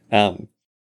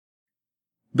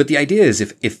the idea is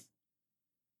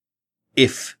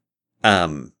if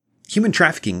human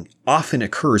trafficking often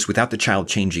occurs without the child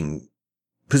changing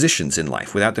positions in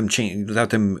life, without them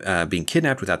being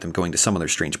kidnapped, without them going to some other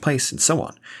strange place, and so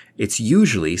on. It's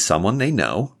usually someone they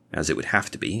know, as it would have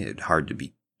to be. It's hard to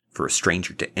be for a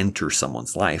stranger to enter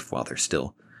someone's life while they're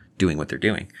still doing what they're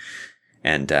doing,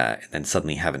 and then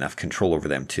suddenly have enough control over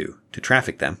them to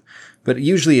traffic them. But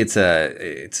usually it's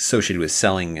associated with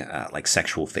selling like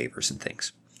sexual favors and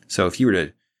things. So if you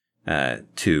were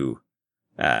to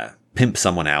pimp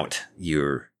someone out,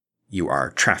 you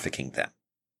are trafficking them.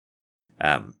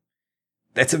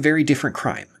 That's a very different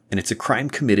crime, and it's a crime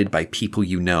committed by people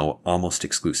you know almost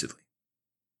exclusively.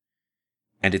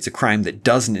 And it's a crime that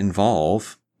doesn't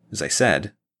involve, as I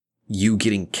said, you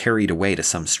getting carried away to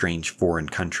some strange foreign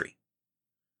country.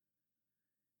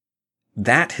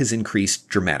 That has increased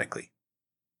dramatically.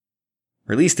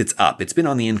 Or at least it's up. It's been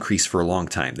on the increase for a long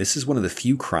time. This is one of the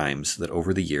few crimes that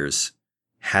over the years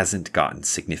hasn't gotten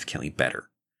significantly better.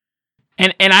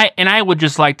 And I would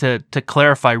just like to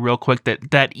clarify real quick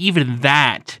that even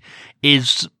that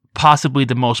is possibly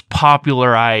the most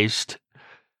popularized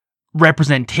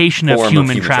representation of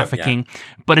human trafficking,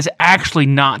 but it's actually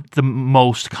not the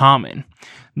most common.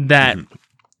 That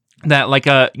like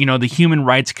the Human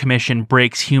Rights Commission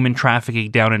breaks human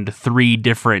trafficking down into 3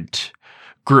 different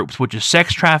groups, which is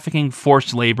sex trafficking,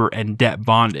 forced labor, and debt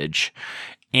bondage.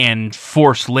 And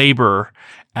forced labor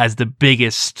as the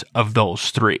biggest of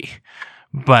those 3.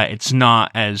 But it's not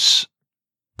as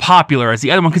popular as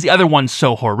the other one because the other one's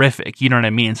so horrific. You know what I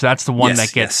mean? So that's the one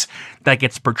that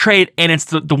gets portrayed, and it's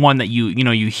the one that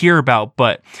you hear about.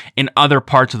 But in other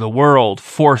parts of the world,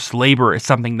 forced labor is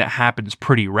something that happens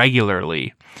pretty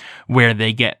regularly, where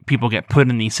people get put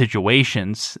in these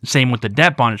situations. Same with the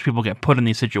debt bondage, people get put in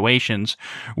these situations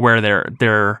where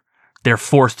they're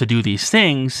forced to do these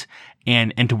things.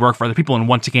 And to work for other people. And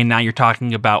once again, now you're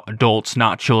talking about adults,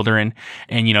 not children.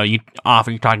 And, you're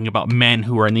talking about men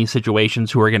who are in these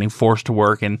situations who are getting forced to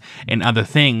work and other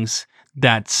things.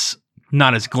 That's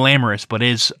not as glamorous, but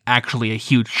is actually a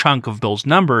huge chunk of those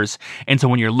numbers. And so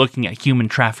when you're looking at human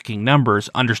trafficking numbers,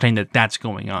 understand that that's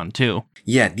going on too.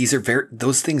 Yeah, these are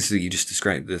those things that you just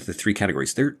described, the 3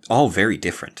 categories, they're all very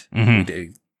different.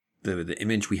 Mm-hmm. The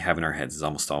image we have in our heads is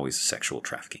almost always sexual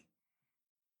trafficking.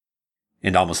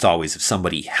 And almost always of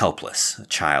somebody helpless, a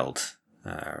child,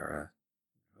 or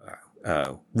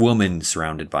a woman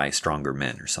surrounded by stronger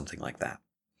men, or something like that.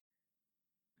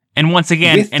 And once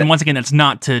again, that's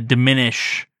not to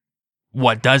diminish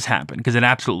what does happen, because it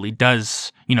absolutely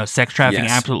does. Sex trafficking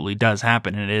absolutely does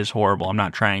happen, and it is horrible. I'm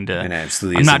not trying to.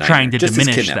 I'm not trying to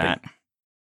diminish that.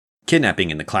 Kidnapping,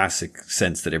 in the classic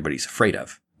sense that everybody's afraid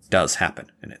of, does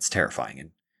happen, and it's terrifying.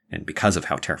 And because of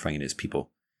how terrifying it is, people.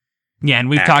 Yeah,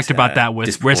 and we've talked about that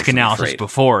with risk analysis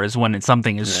before, is when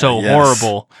something is so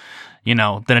horrible,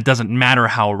 that it doesn't matter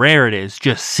how rare it is,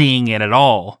 just seeing it at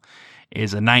all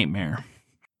is a nightmare.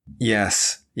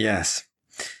 Yes.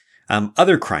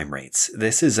 Other crime rates.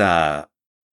 This is,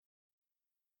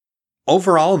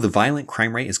 overall, the violent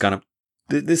crime rate has gone up.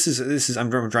 This is,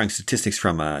 I'm drawing statistics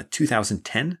from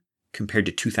 2010 compared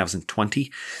to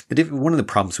 2020. One of the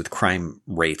problems with crime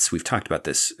rates, we've talked about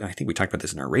this, I think we talked about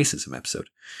this in our racism episode,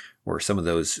 or some of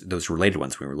those related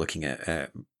ones when we were looking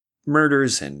at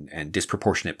murders and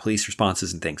disproportionate police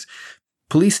responses and things.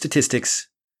 Police statistics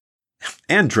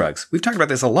and drugs. We've talked about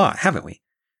this a lot, haven't we?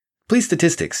 Police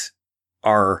statistics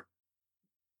are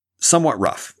somewhat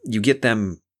rough. You get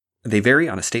them, they vary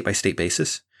on a state-by-state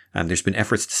basis. There's been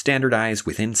efforts to standardize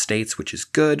within states, which is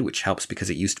good, which helps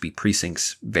because it used to be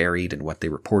precincts varied in what they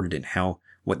reported and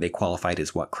what they qualified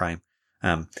as what crime.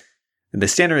 The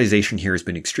standardization here has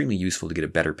been extremely useful to get a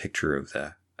better picture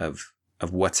of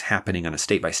what's happening on a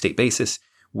state-by-state basis.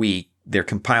 They're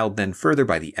compiled then further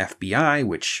by the FBI,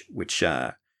 which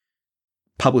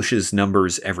publishes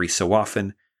numbers every so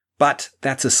often, but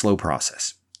that's a slow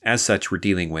process. As such, we're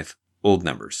dealing with old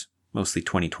numbers. mostly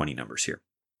 2020 numbers here.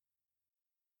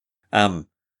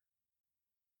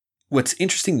 What's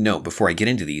interesting to note before I get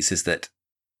into these is that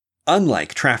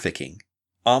unlike trafficking,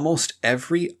 almost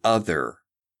every other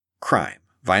crime,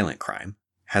 violent crime,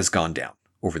 has gone down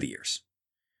over the years.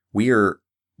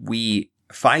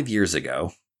 5 years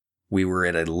ago, we were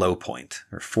at a low point,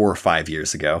 or 4 or 5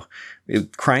 years ago.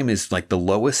 Crime is like the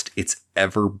lowest it's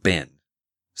ever been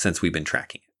since we've been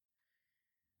tracking it.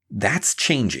 That's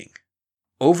changing.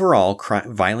 Overall,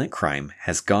 violent crime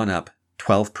has gone up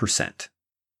 12%.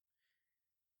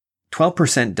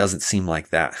 12% doesn't seem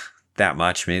like that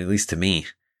much, at least to me.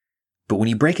 But when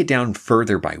you break it down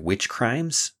further by which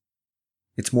crimes,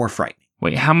 it's more frightening.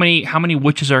 Wait, how many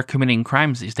witches are committing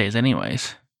crimes these days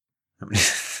anyways?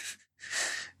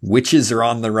 Witches are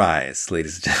on the rise,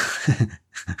 ladies and gentlemen.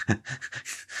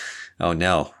 Oh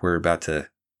no,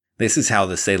 this is how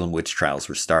the Salem witch trials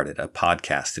were started, a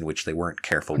podcast in which they weren't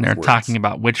careful with words. They're talking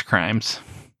about witch crimes.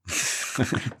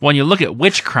 When you look at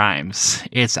witch crimes,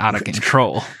 it's out of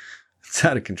control. It's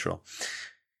out of control.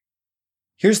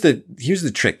 Here's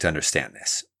the trick to understand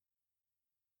this.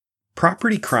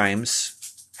 Property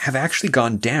crimes have actually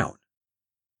gone down.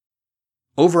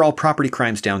 Overall property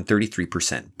crimes down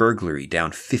 33%, burglary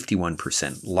down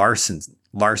 51%,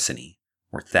 larceny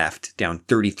or theft down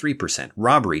 33%,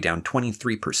 robbery down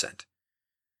 23%.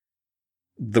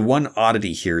 The one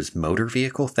oddity here is motor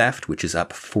vehicle theft, which is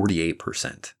up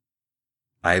 48%.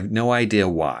 I have no idea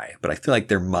why, but I feel like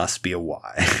there must be a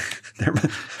why.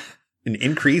 An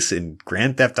increase in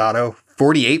Grand Theft Auto,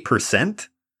 48%?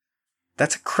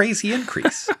 That's a crazy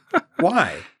increase.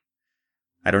 Why?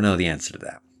 I don't know the answer to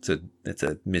that. So it's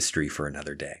a mystery for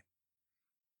another day.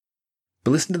 But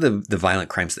listen to the violent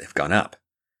crimes that have gone up.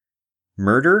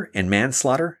 Murder and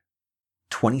manslaughter,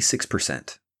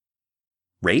 26%.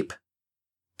 Rape,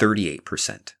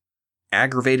 38%.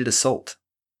 Aggravated assault,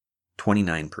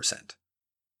 29%.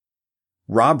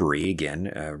 Robbery,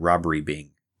 again, robbery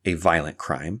being a violent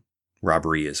crime.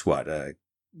 Robbery is what? Does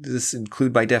this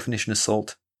include by definition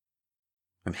assault?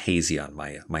 I'm hazy on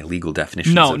my legal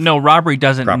definitions. No, robbery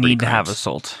doesn't need to have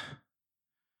assault.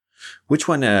 Which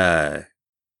one?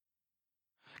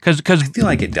 Because I feel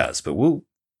like it does, but we'll.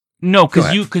 No,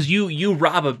 because you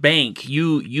rob a bank,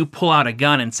 you pull out a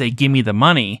gun and say, "Give me the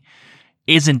money."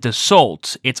 Isn't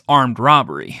assault; it's armed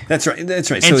robbery. That's right. And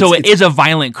so it is a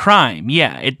violent crime.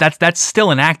 Yeah, that's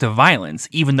still an act of violence,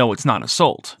 even though it's not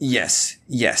assault. Yes,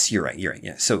 you're right.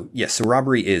 Yeah. So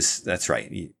robbery is. That's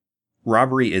right.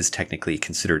 Robbery is technically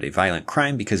considered a violent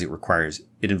crime because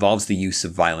it involves the use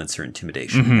of violence or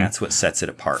intimidation. Mm-hmm. And that's what sets it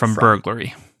apart from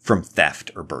burglary, from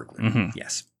theft or burglary. Mm-hmm.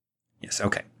 Yes.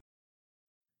 Okay.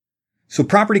 So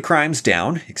property crimes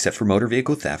down, except for motor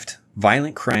vehicle theft.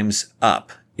 Violent crimes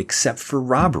up, except for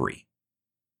robbery,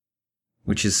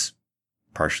 which is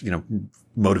partially,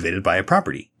 motivated by a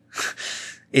property.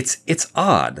 It's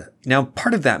odd. Now,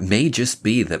 part of that may just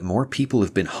be that more people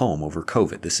have been home over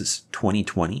COVID. This is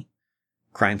 2020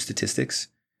 crime statistics.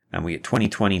 And we get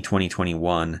 2020,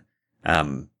 2021.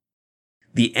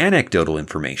 The anecdotal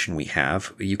information we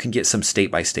have, you can get some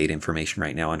state-by-state information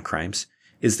right now on crimes,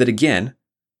 is that, again,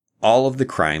 all of the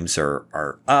crimes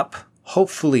are up.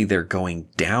 Hopefully they're going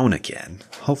down again.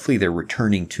 Hopefully they're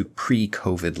returning to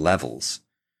pre-COVID levels.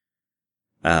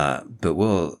 But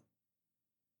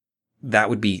that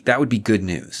would be good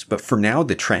news. But for now,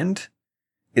 the trend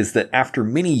is that after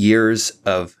many years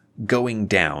of going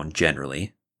down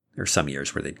generally, there are some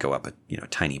years where they'd go up a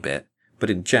tiny bit, but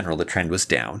in general the trend was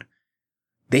down.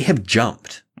 They have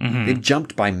jumped. Mm-hmm. They've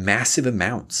jumped by massive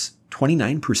amounts.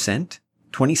 29%,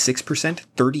 26%,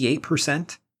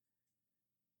 38%.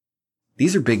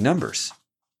 These are big numbers.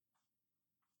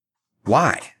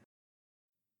 Why?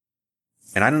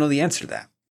 And I don't know the answer to that.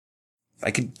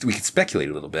 We could speculate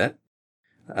a little bit.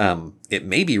 It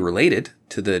may be related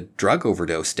to the drug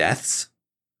overdose deaths.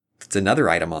 It's another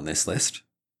item on this list.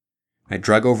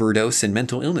 Drug overdose and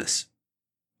mental illness.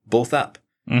 Both up.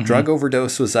 Mm-hmm. Drug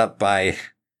overdose was up by,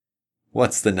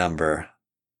 what's the number?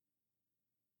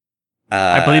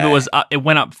 I believe it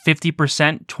went up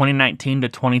 50%, 2019 to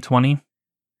 2020.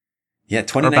 Yeah,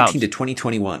 2019 to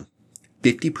 2021.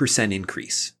 50%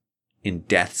 increase in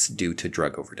deaths due to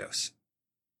drug overdose.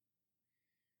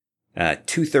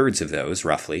 2/3 of those,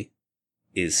 roughly,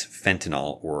 is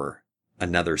fentanyl or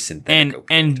another synthetic opioid.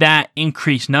 And that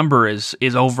increased number is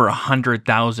over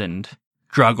 100,000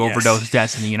 drug overdose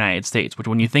deaths in the United States, which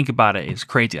when you think about it is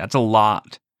crazy. That's a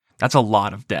lot. That's a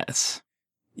lot of deaths.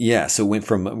 Yeah, so it went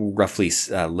from roughly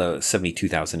low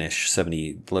 72,000-ish,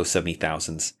 low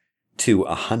 70,000s to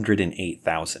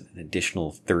 108,000, an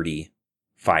additional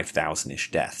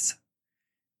 35,000-ish deaths.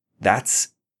 That's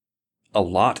a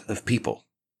lot of people.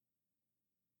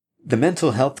 The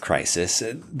mental health crisis,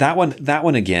 that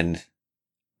one again,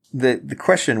 the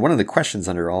question, one of the questions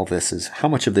under all this is how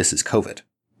much of this is COVID,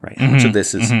 right? How much of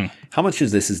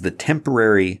this is the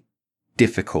temporary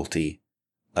difficulty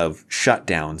of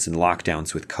shutdowns and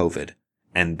lockdowns with COVID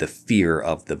and the fear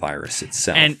of the virus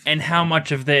itself. And how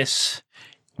much of this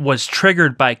was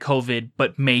triggered by COVID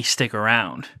but may stick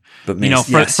around.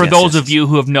 But for those of you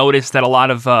who have noticed that a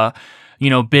lot of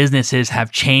businesses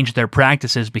have changed their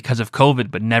practices because of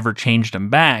COVID but never changed them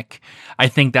back, I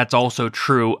think that's also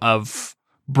true of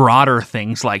broader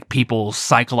things like people's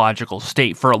psychological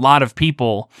state. For a lot of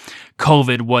people,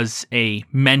 COVID was a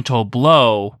mental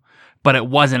blow, but it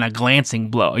wasn't a glancing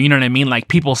blow. You know what I mean? Like,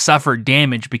 people suffered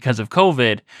damage because of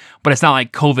COVID, but it's not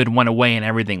like COVID went away and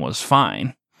everything was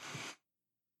fine.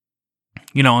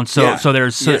 And so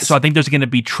I think there's going to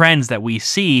be trends that we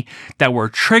see that were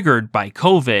triggered by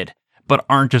COVID, but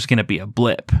aren't just going to be a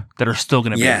blip, that are still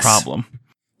going to be a problem.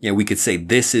 Yeah, we could say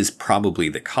this is probably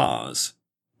the cause,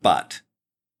 but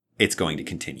it's going to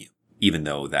continue, even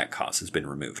though that cause has been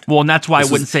removed. Well, and that's why I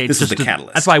wouldn't say it's just the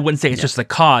catalyst. That's why I wouldn't say it's just the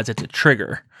cause; it's a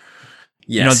trigger.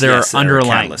 Yes, there are underlying or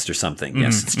a catalyst or something. Mm-hmm,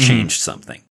 yes, it's changed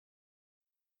something.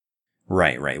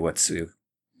 Right.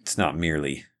 It's not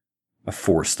merely a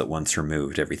force that once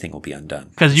removed, everything will be undone.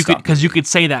 Because you could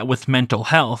say that with mental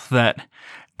health, that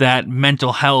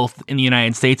mental health in the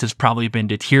United States has probably been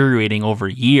deteriorating over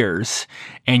years,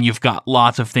 and you've got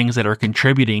lots of things that are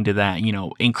contributing to that.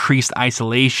 Increased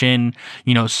isolation.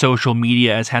 Social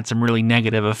media has had some really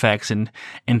negative effects, and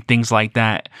things like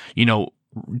that.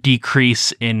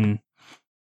 Decrease in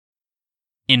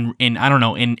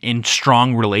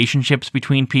strong relationships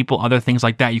between people, other things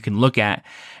like that you can look at.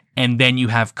 And then you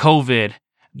have COVID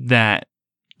that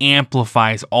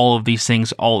amplifies all of these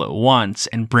things all at once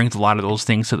and brings a lot of those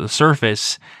things to the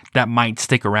surface that might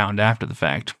stick around after the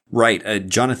fact. Right.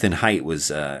 Jonathan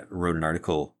Haidt wrote an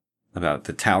article about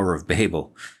the Tower of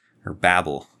Babel, or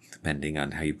Babel, depending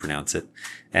on how you pronounce it.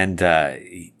 And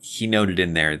he noted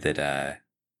in there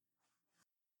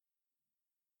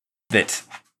that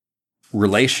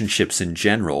relationships in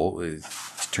general, to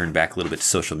turn back a little bit to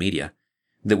social media,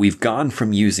 that we've gone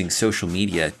from using social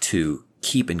media to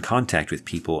keep in contact with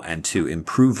people and to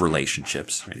improve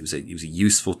relationships. Right? It was a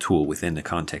useful tool within the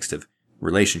context of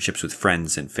relationships with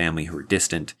friends and family who are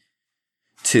distant,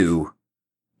 to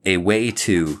a way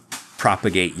to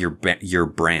propagate your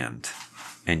brand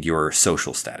and your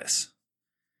social status.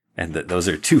 And that those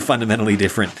are two fundamentally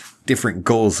different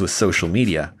goals with social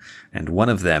media. And one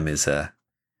of them is a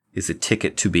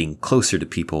ticket to being closer to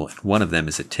people, and one of them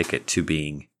is a ticket to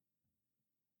being,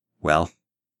 well,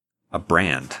 a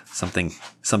brand, something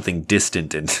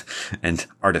distant and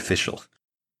artificial.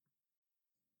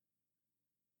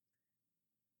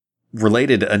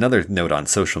 Related, another note on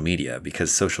social media,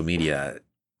 because social media,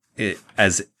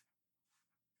 as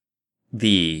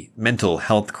the mental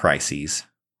health crises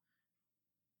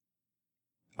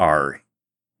are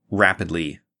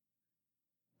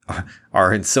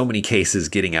in so many cases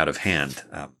getting out of hand.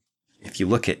 If you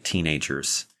look at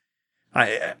teenagers,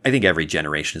 I think every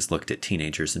generation has looked at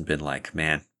teenagers and been like,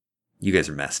 man, you guys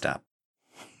are messed up.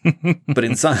 But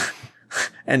in some,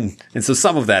 and so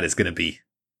some of that is going to be,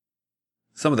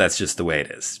 some of that's just the way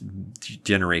it is.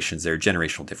 Generations, there are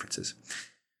generational differences.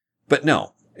 But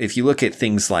no, if you look at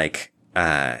things like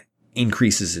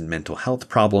increases in mental health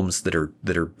problems that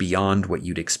are beyond what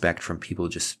you'd expect from people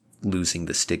just losing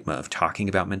the stigma of talking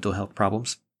about mental health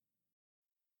problems,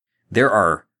 there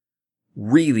are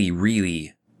really,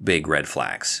 really big red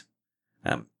flags.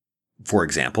 For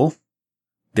example,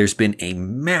 there's been a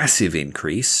massive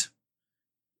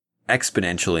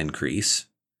exponential increase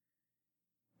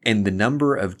in the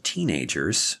number of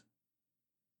teenagers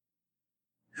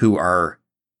who are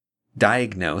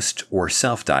diagnosed or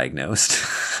self-diagnosed.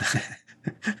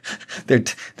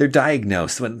 They're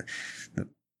diagnosed when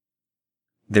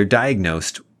they're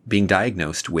being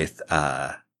diagnosed with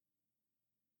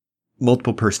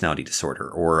multiple personality disorder,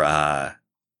 or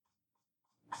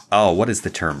what is the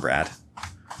term, Brad?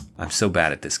 I'm so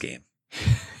bad at this game.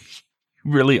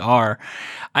 Really are.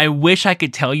 I wish I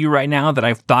could tell you right now that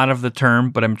I've thought of the term,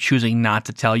 but I'm choosing not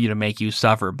to tell you to make you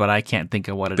suffer, but I can't think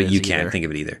of what it is. But you can't think of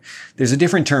it either. There's a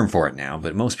different term for it now,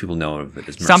 but most people know of it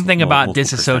as something about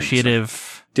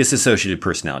dissociative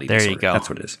personality disorder. There you go. That's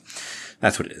what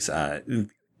it is.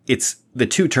 It's the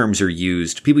two terms are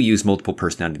used. People use multiple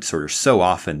personality disorder so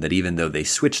often that even though they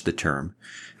switch the term,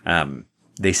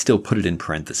 they still put it in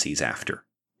parentheses after,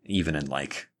 even in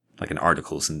like in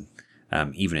articles and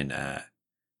even in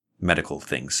medical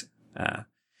things.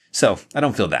 So I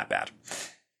don't feel that bad.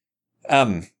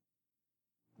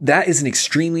 That is an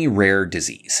extremely rare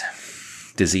disease.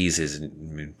 Disease is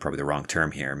probably the wrong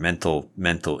term here.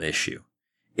 Mental issue.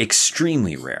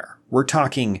 Extremely rare. We're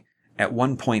talking, at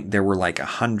one point, there were like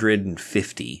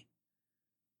 150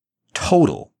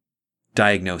 total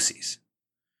diagnoses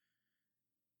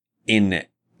in,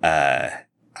 I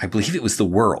believe it was the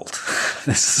world.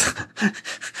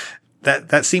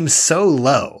 That seems so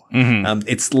low. Mm-hmm.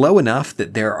 It's low enough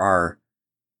that there are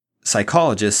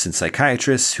psychologists and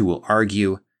psychiatrists who will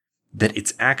argue that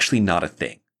it's actually not a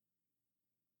thing.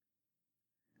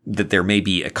 That there may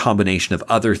be a combination of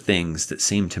other things that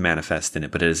seem to manifest in it,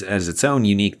 but as its own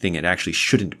unique thing, it actually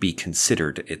shouldn't be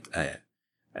considered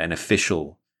an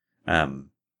official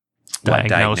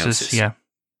diagnosis. Yeah.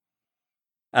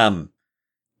 And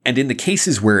in the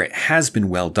cases where it has been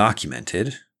well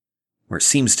documented, where it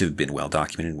seems to have been well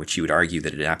documented, in which you would argue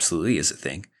that it absolutely is a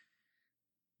thing,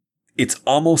 it's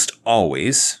almost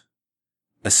always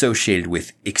associated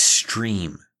with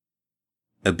extreme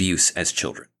abuse as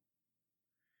children.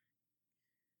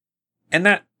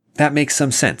 And that makes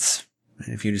some sense.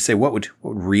 If you just say, what would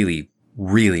really,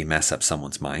 really mess up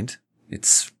someone's mind?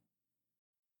 It's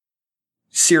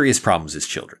serious problems as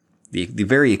children. The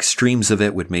very extremes of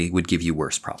it would give you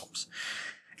worse problems.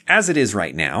 As it is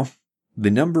right now,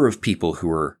 the number of people who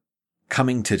are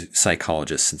coming to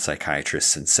psychologists and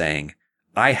psychiatrists and saying,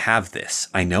 I have this.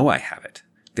 I know I have it.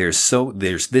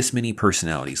 There's this many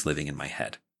personalities living in my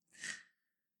head.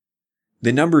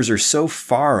 The numbers are so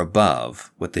far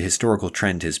above what the historical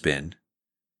trend has been,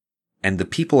 and the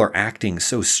people are acting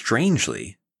so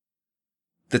strangely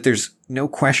that there's no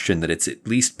question that it's at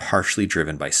least partially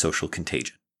driven by social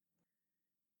contagion.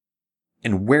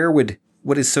 And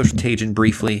what is social contagion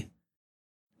briefly?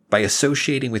 By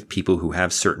associating with people who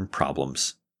have certain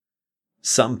problems,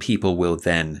 some people will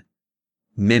then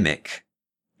mimic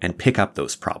and pick up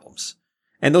those problems.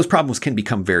 And those problems can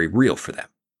become very real for them.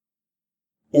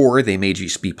 Or they may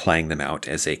just be playing them out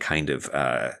as a kind of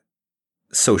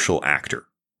social actor.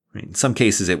 In some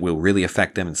cases, it will really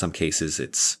affect them. In some cases,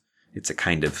 it's a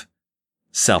kind of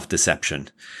self-deception.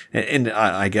 And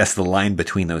I guess the line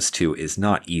between those two is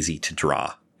not easy to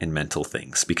draw in mental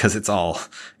things, because it's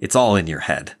all in your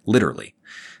head, literally,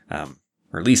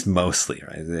 or at least mostly.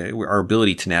 Right? Our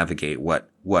ability to navigate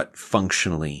what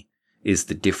functionally is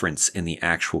the difference in the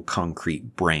actual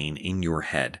concrete brain in your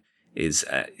head is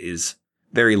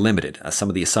very limited. Some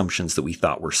of the assumptions that we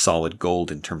thought were solid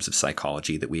gold in terms of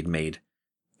psychology that we had made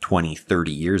 20,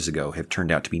 30 years ago have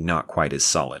turned out to be not quite as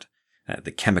solid.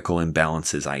 The chemical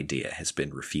imbalances idea has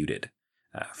been refuted,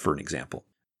 for an example.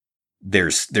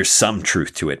 There's some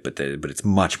truth to it, but it's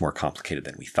much more complicated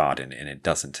than we thought, and it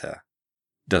doesn't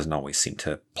always seem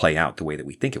to play out the way that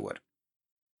we think it would.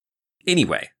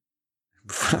 Anyway,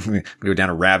 I'm going to go down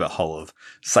a rabbit hole of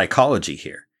psychology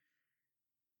here.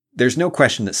 There's no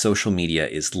question that social media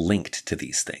is linked to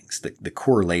these things. The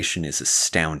correlation is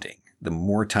astounding. The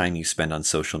more time you spend on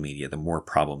social media, the more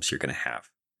problems you're going to have.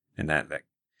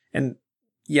 And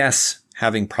yes,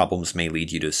 having problems may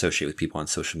lead you to associate with people on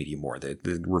social media more.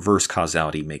 The reverse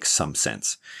causality makes some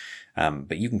sense.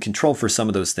 But you can control for some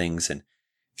of those things. And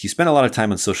if you spend a lot of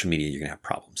time on social media, you're going to have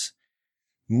problems.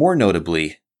 More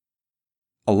notably,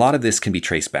 a lot of this can be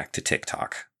traced back to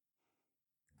TikTok.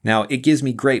 Now, it gives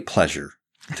me great pleasure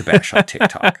to bash on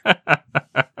TikTok.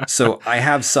 So I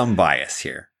have some bias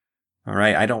here. All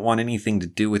right. I don't want anything to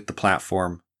do with the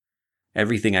platform.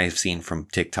 Everything I've seen from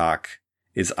TikTok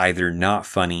is either not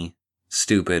funny,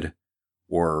 stupid,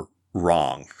 or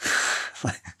wrong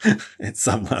at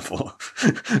some level.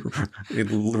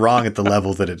 Wrong at the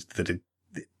level that it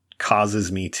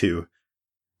causes me to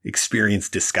experience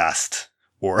disgust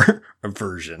or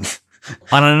aversion.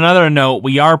 On another note,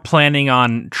 we are planning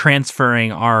on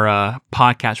transferring our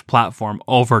podcast platform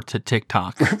over to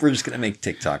TikTok. We're just going to make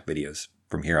TikTok videos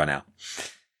from here on out.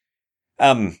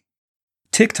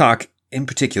 TikTok, in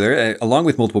particular, along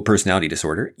with multiple personality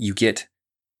disorder, you get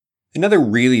another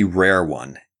really rare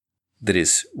one that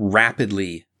is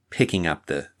rapidly picking up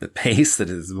the pace. That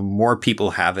is, more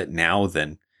people have it now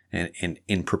than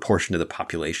in proportion to the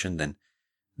population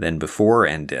than before,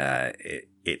 and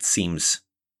it seems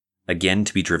again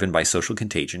to be driven by social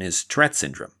contagion, is Tourette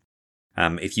syndrome.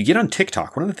 If you get on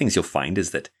TikTok, one of the things you'll find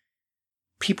is that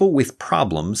people with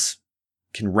problems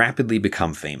can rapidly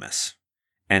become famous.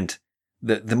 And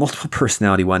the multiple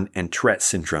personality one and Tourette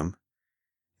syndrome,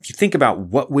 if you think about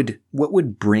what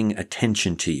would bring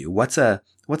attention to you, what's a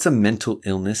mental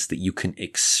illness that you can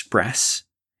express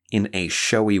in a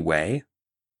showy way,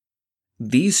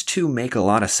 these two make a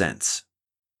lot of sense.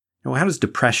 Now, how does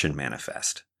depression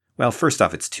manifest? Well, first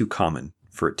off, it's too common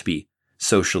for it to be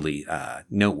socially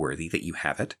noteworthy that you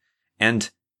have it.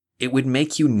 And it would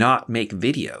make you not make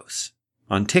videos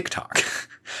on TikTok.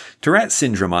 Tourette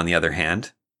syndrome, on the other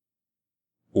hand,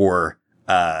 or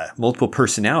multiple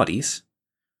personalities,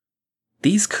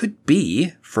 these could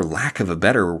be, for lack of a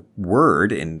better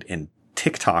word, and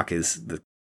TikTok is the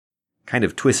kind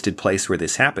of twisted place where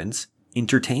this happens,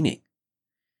 entertaining.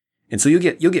 And so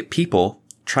you'll get people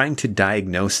trying to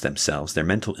diagnose themselves, their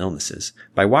mental illnesses,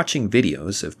 by watching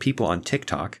videos of people on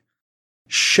TikTok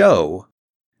show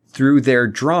through their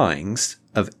drawings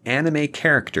of anime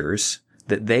characters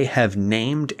that they have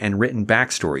named and written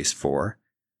backstories for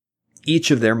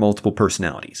each of their multiple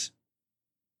personalities.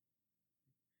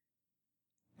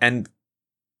 And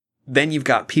then you've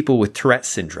got people with Tourette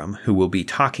syndrome who will be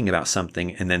talking about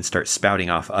something and then start spouting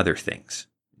off other things.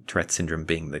 Tourette syndrome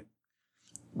being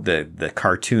the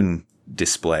cartoon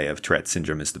display of Tourette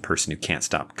syndrome is the person who can't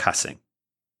stop cussing.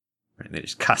 Right? They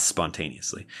just cuss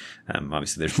spontaneously.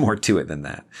 Obviously, there's more to it than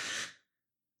that.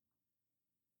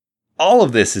 All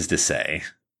of this is to say,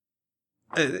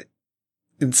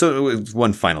 and so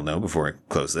one final note before I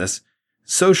close this,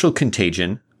 social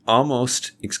contagion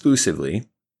almost exclusively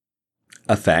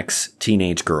affects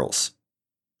teenage girls.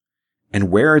 And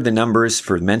where are the numbers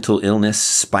for mental illness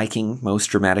spiking most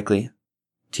dramatically?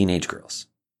 Teenage girls.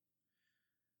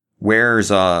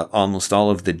 Where's almost all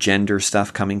of the gender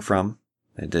stuff coming from?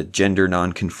 The gender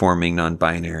non-conforming,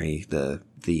 non-binary,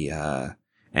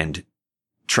 and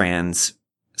trans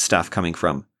stuff coming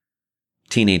from?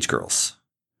 Teenage girls.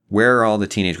 Where are all the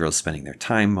teenage girls spending their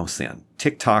time? Mostly on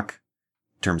TikTok,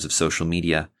 in terms of social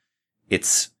media.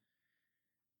 It's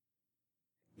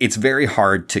very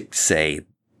hard to say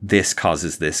this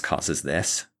causes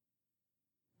this.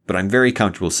 But I'm very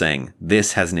comfortable saying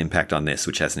this has an impact on this,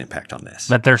 which has an impact on this.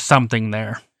 That there's something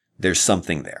there. There's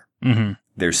something there. Mm-hmm.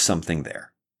 There's something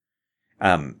there.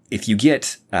 If you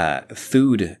get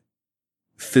food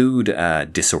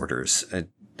disorders,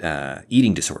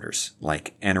 eating disorders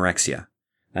like anorexia,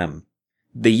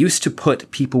 they used to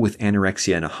put people with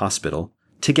anorexia in a hospital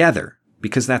together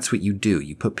because that's what you do.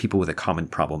 You put people with a common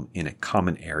problem in a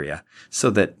common area so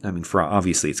that,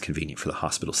 obviously it's convenient for the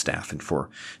hospital staff and for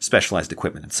specialized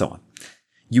equipment and so on.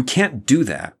 You can't do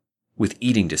that with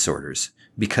eating disorders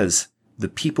because the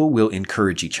people will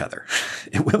encourage each other.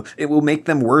 It will make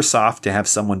them worse off to have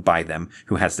someone by them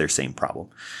who has their same problem.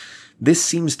 This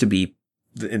seems to be,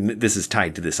 and this is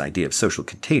tied to this idea of social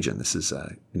contagion. This is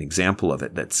an example of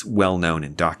it that's well known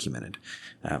and documented.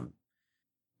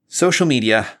 Social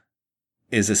media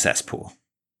is a cesspool.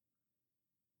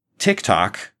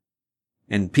 TikTok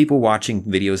and people watching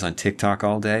videos on TikTok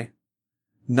all day,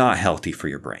 not healthy for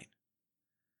your brain.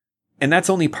 And that's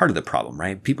only part of the problem,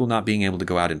 right? People not being able to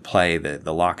go out and play, the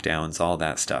lockdowns, all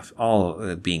that stuff,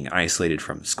 all being isolated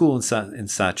from school and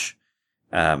such.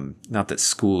 Not that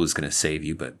school is going to save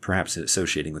you, but perhaps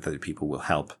associating with other people will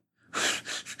help.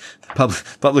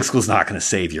 Public school's not going to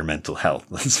save your mental health.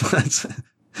 That's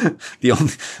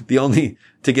the only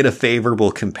to get a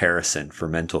favorable comparison for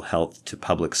mental health to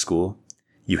public school,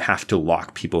 you have to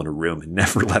lock people in a room and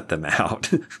never let them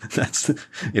out.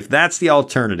 If that's the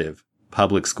alternative,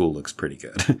 public school looks pretty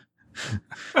good.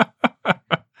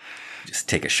 Just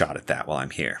take a shot at that while I'm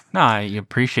here. No, I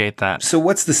appreciate that. So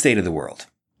what's the state of the world?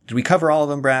 Did we cover all of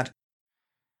them, Brad?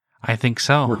 I think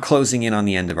so. We're closing in on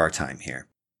the end of our time here.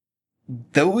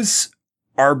 Those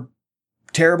are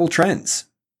terrible trends.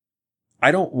 I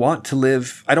don't want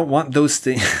those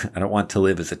things. I don't want to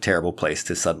live as a terrible place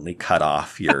to suddenly cut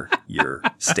off your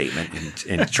statement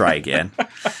and try again.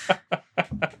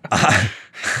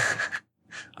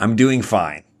 I'm doing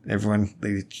fine. Everyone,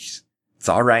 it's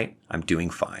all right. I'm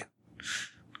doing fine.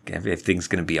 Everything's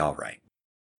going to be all right.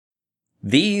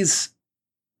 These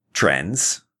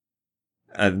trends,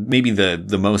 maybe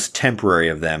the most temporary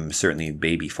of them, certainly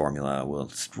baby formula,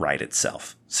 will right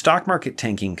itself. Stock market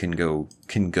tanking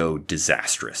can go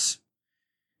disastrous.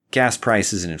 Gas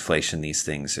prices and inflation, these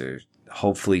things are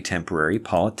hopefully temporary.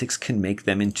 Politics can make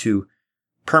them into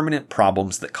permanent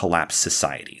problems that collapse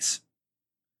societies.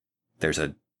 There's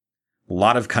a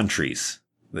lot of countries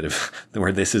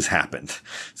where this has happened.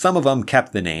 Some of them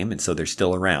kept the name, and so they're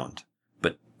still around.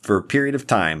 But for a period of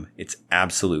time, it's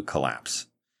absolute collapse.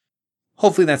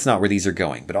 Hopefully that's not where these are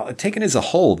going. But taken as a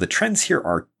whole, the trends here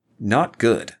are not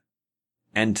good.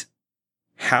 And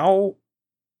how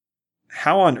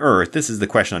on earth, this is the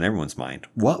question on everyone's mind,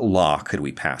 what law could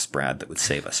we pass, Brad, that would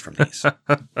save us from these?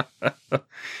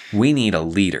 We need a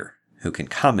leader who can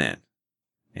come in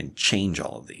and change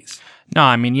all of these.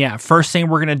 No, first thing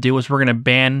we're going to do is we're going to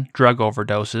ban drug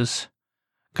overdoses.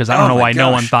 Because I don't know why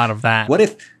no one thought of that.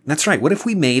 That's right. What if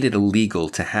we made it illegal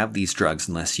to have these drugs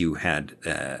unless you had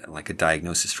like a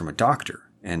diagnosis from a doctor?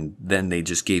 and then they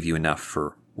just gave you enough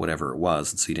for whatever it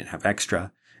was, and so you didn't have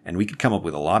extra. And we could come up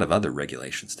with a lot of other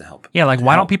regulations to help. Yeah, like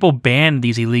why don't people ban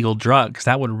these illegal drugs?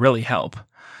 That would really help.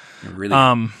 Really.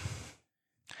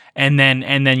 And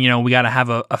then we got to have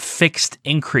a fixed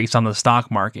increase on the stock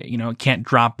market. It can't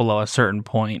drop below a certain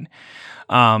point.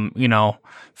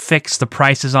 Fix the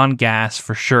prices on gas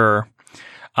for sure.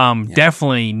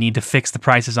 Definitely need to fix the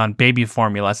prices on baby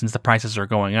formula since the prices are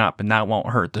going up, and that won't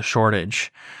hurt the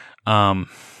shortage.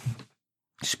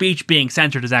 Speech being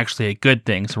censored is actually a good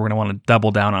thing, so we're going to want to double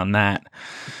down on that.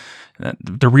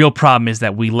 The real problem is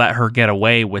that we let her get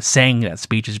away with saying that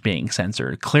speech is being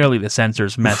censored. Clearly the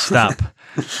censors messed up.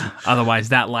 Otherwise,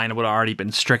 that line would have already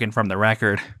been stricken from the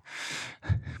record.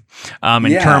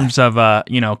 In terms of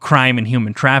crime and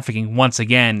human trafficking, once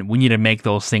again, we need to make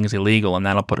those things illegal, and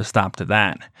that'll put a stop to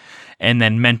that. And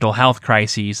then mental health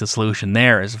crises, the solution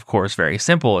there is, of course, very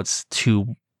simple. It's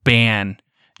to ban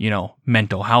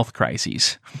mental health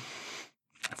crises.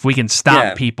 If we can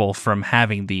stop people from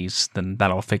having these, then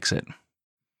that'll fix it.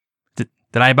 Did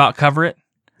I about cover it?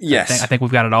 Yes. I think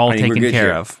we've got it all taken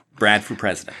care of. Brad for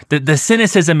president. The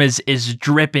cynicism is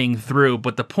dripping through,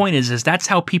 but the point is that's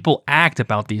how people act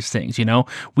about these things.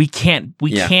 We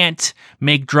can't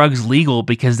make drugs legal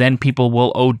because then people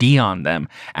will OD on them,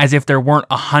 as if there weren't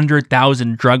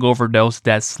 100,000 drug overdose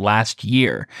deaths last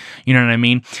year. You know what I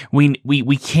mean?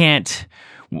 We can't.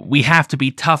 We have to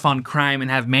be tough on crime and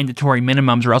have mandatory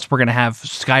minimums, or else we're going to have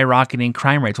skyrocketing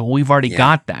crime rates. Well, we've already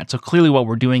got that, so clearly what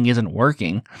we're doing isn't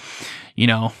working.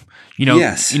 Biden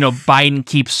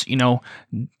keeps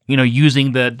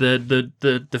using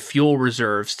the fuel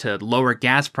reserves to lower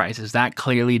gas prices. That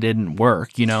clearly didn't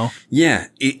work. Yeah,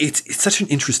 it's such an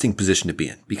interesting position to be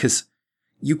in, because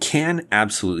you can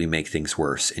absolutely make things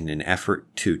worse in an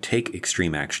effort to take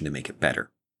extreme action to make it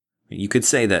better. You could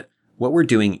say that what we're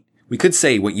doing. We could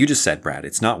say what you just said, Brad,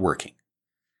 it's not working.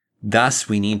 Thus,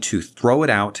 we need to throw it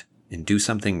out and do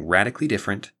something radically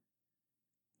different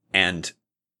and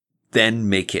then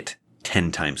make it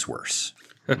 10 times worse.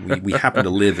 We happen to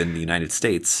live in the United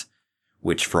States,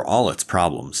 which for all its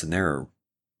problems, and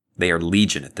they are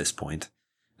legion at this point,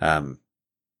 I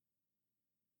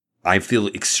feel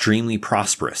extremely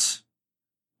prosperous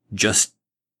just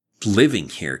living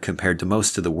here compared to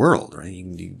most of the world, right?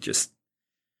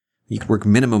 You could work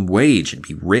minimum wage and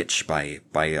be rich by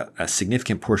a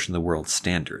significant portion of the world's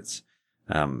standards.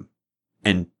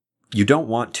 And you don't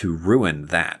want to ruin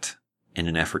that in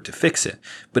an effort to fix it.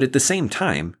 But at the same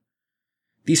time,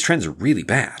 these trends are really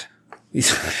bad.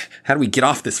 How do we get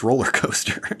off this roller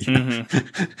coaster?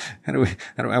 How do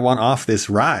I want off this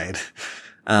ride?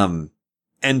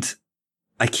 And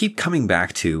I keep coming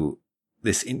back to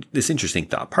this interesting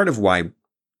thought. Part of why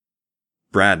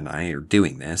Brad and I are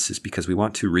doing this is because we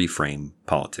want to reframe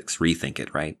politics, rethink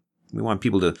it, right? We want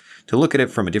people to look at it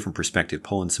from a different perspective,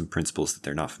 pull in some principles that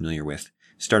they're not familiar with,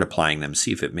 start applying them,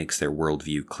 see if it makes their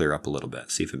worldview clear up a little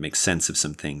bit, see if it makes sense of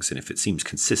some things, and if it seems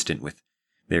consistent with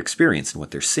their experience and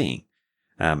what they're seeing.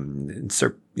 And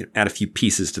start add a few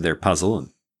pieces to their puzzle, and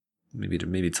maybe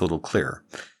it's a little clearer.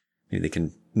 Maybe they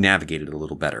can navigate it a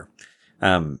little better.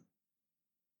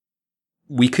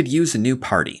 We could use a new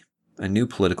party, a new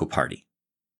political party,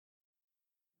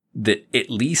 that at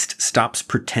least stops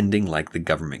pretending like the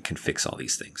government can fix all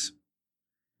these things.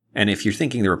 And if you're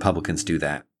thinking the Republicans do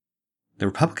that, the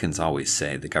Republicans always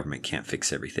say the government can't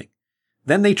fix everything.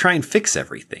 Then they try and fix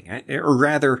everything. Or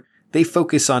rather, they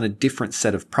focus on a different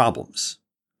set of problems,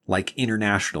 like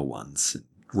international ones,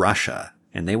 Russia,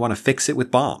 and they want to fix it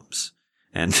with bombs.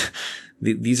 And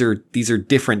these are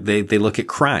different. They look at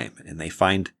crime and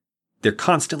they're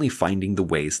constantly finding the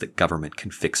ways that government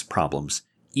can fix problems,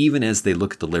 even as they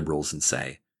look at the liberals and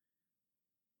say,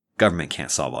 government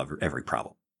can't solve every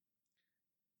problem.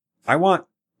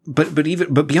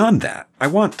 But beyond that, I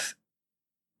want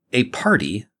a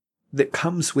party that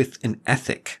comes with an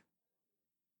ethic,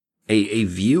 a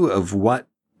view of what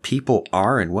people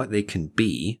are and what they can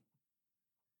be.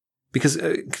 Because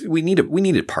we need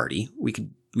a party.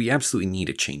 We absolutely need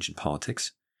a change in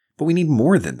politics, but we need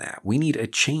more than that. We need a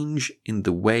change in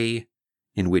the way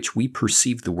in which we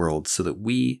perceive the world so that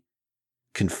we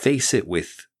can face it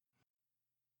with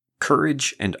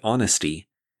courage and honesty,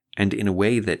 and in a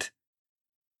way that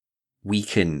we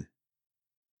can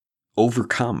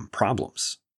overcome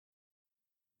problems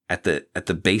at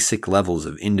the basic levels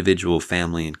of individual,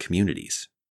 family, and communities,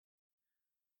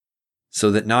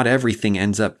 so that not everything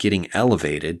ends up getting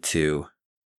elevated to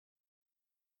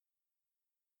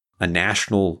a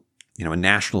national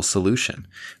solution.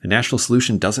 A national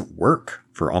solution doesn't work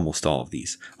for almost all of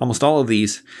these. Almost all of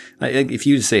these, if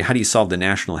you say, how do you solve the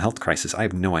national health crisis? I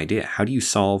have no idea. How do you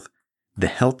solve the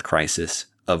health crisis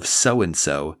of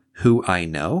so-and-so who I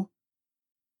know,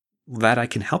 that I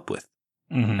can help with.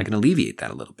 Mm-hmm. I can alleviate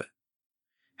that a little bit.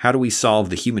 How do we solve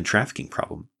the human trafficking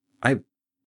problem?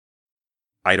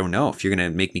 I don't know. If you're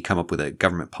going to make me come up with a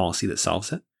government policy that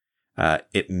solves it,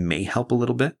 it may help a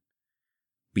little bit.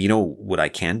 But you know what I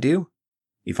can do?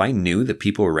 If I knew the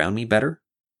people around me better,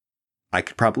 I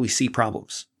could probably see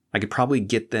problems. I could probably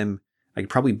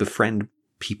befriend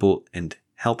people and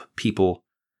help people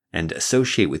and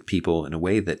associate with people in a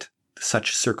way that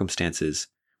such circumstances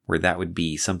where that would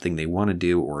be something they want to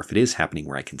do, or if it is happening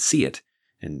where I can see it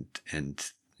and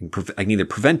I can either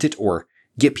prevent it or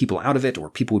get people out of it, or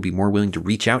people would be more willing to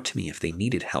reach out to me if they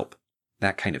needed help,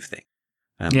 that kind of thing.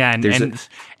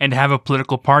 And have a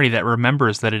political party that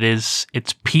remembers that it's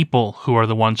people who are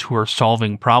the ones who are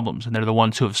solving problems, and they're the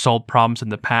ones who have solved problems in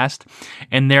the past,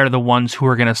 and they're the ones who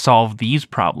are going to solve these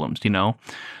problems.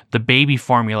 The baby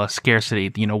formula scarcity,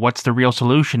 what's the real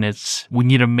solution? It's we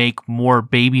need to make more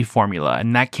baby formula,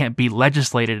 and that can't be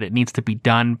legislated. It needs to be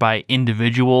done by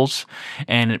individuals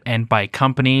and by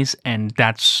companies, and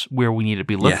that's where we need to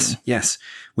be looking. Yes.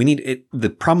 We need it. The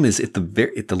problem is at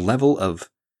the level of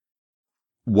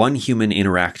one human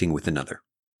interacting with another.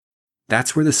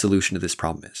 That's where the solution to this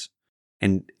problem is.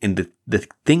 And the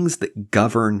things that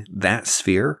govern that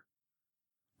sphere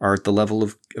are at the level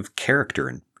of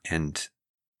character and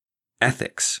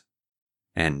ethics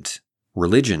and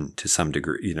religion to some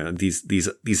degree.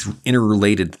 These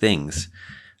interrelated things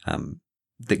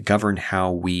that govern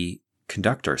how we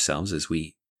conduct ourselves as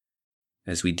we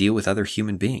deal with other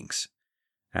human beings.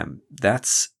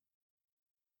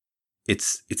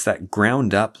 It's that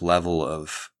ground up level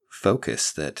of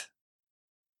focus that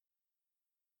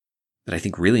I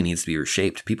think really needs to be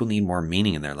reshaped. People need more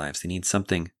meaning in their lives. They need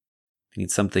something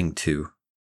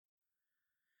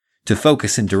to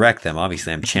focus and direct them.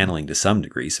 Obviously, I'm channeling to some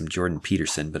degree some Jordan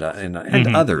Peterson, but and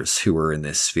others who are in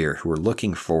this sphere who are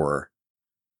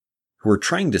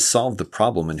trying to solve the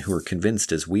problem and who are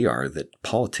convinced, as we are, that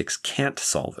politics can't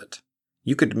solve it.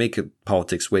 You could make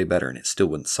politics way better and it still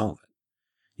wouldn't solve it.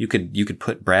 You could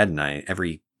put Brad and I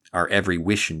our every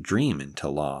wish and dream into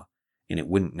law, and it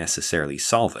wouldn't necessarily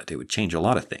solve it. It would change a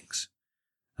lot of things.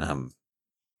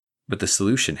 But the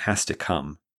solution has to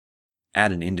come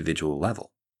at an individual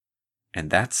level. And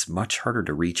that's much harder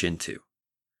to reach into.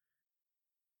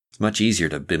 It's much easier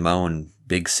to bemoan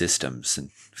big systems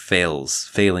and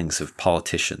failings of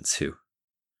politicians who,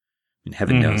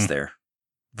 heaven knows they're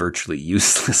virtually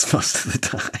useless most of the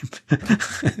time.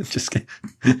 Just kidding.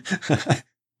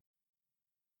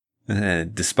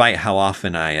 Despite how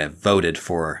often I have voted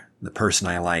for the person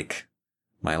I like,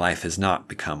 my life has not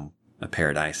become a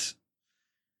paradise.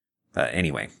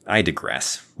 Anyway, I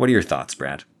digress. What are your thoughts,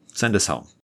 Brad? Send us home.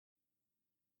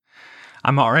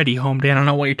 I'm already home, Dan. I don't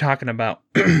know what you're talking about.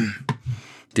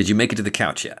 Did you make it to the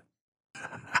couch yet?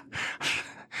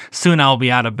 Soon I'll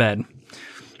be out of bed.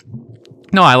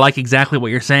 No, I like exactly what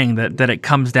you're saying, that it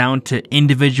comes down to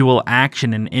individual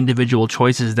action and individual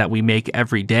choices that we make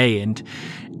every day.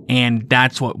 And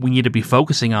that's what we need to be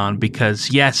focusing on,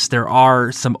 because yes, there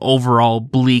are some overall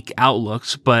bleak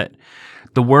outlooks, but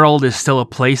the world is still a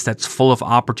place that's full of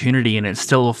opportunity, and it's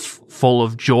still full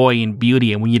of joy and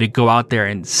beauty, and we need to go out there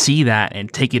and see that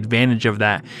and take advantage of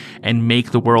that and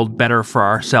make the world better for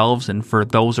ourselves and for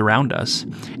those around us.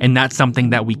 And that's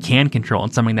something that we can control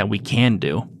and something that we can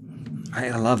do. I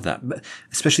love that,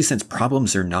 especially since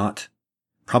problems are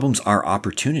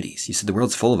opportunities. You said the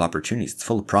world's full of opportunities. It's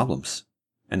full of problems.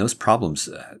 And those problems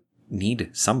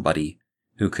need somebody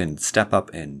who can step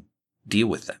up and deal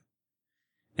with them.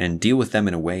 And deal with them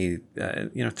in a way,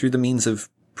 through the means of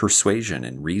persuasion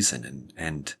and reason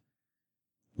and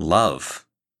love.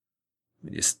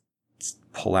 Let me just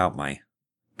pull out my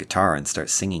guitar and start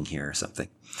singing here or something.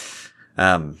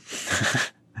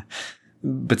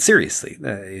 But seriously,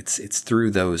 it's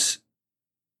through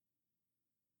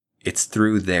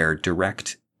their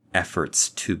direct efforts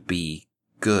to be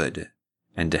good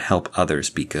and to help others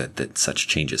be good that such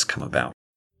changes come about.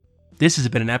 This has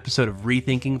been an episode of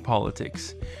Rethinking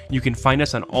Politics. You can find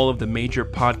us on all of the major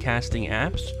podcasting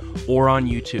apps or on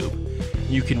YouTube.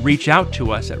 You can reach out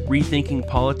to us at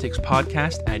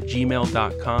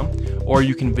rethinkingpoliticspodcast@gmail.com, or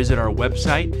you can visit our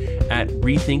website at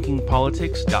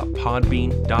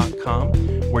rethinkingpolitics.podbean.com,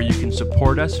 where you can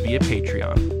support us via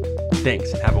Patreon.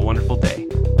 Thanks, and have a wonderful day.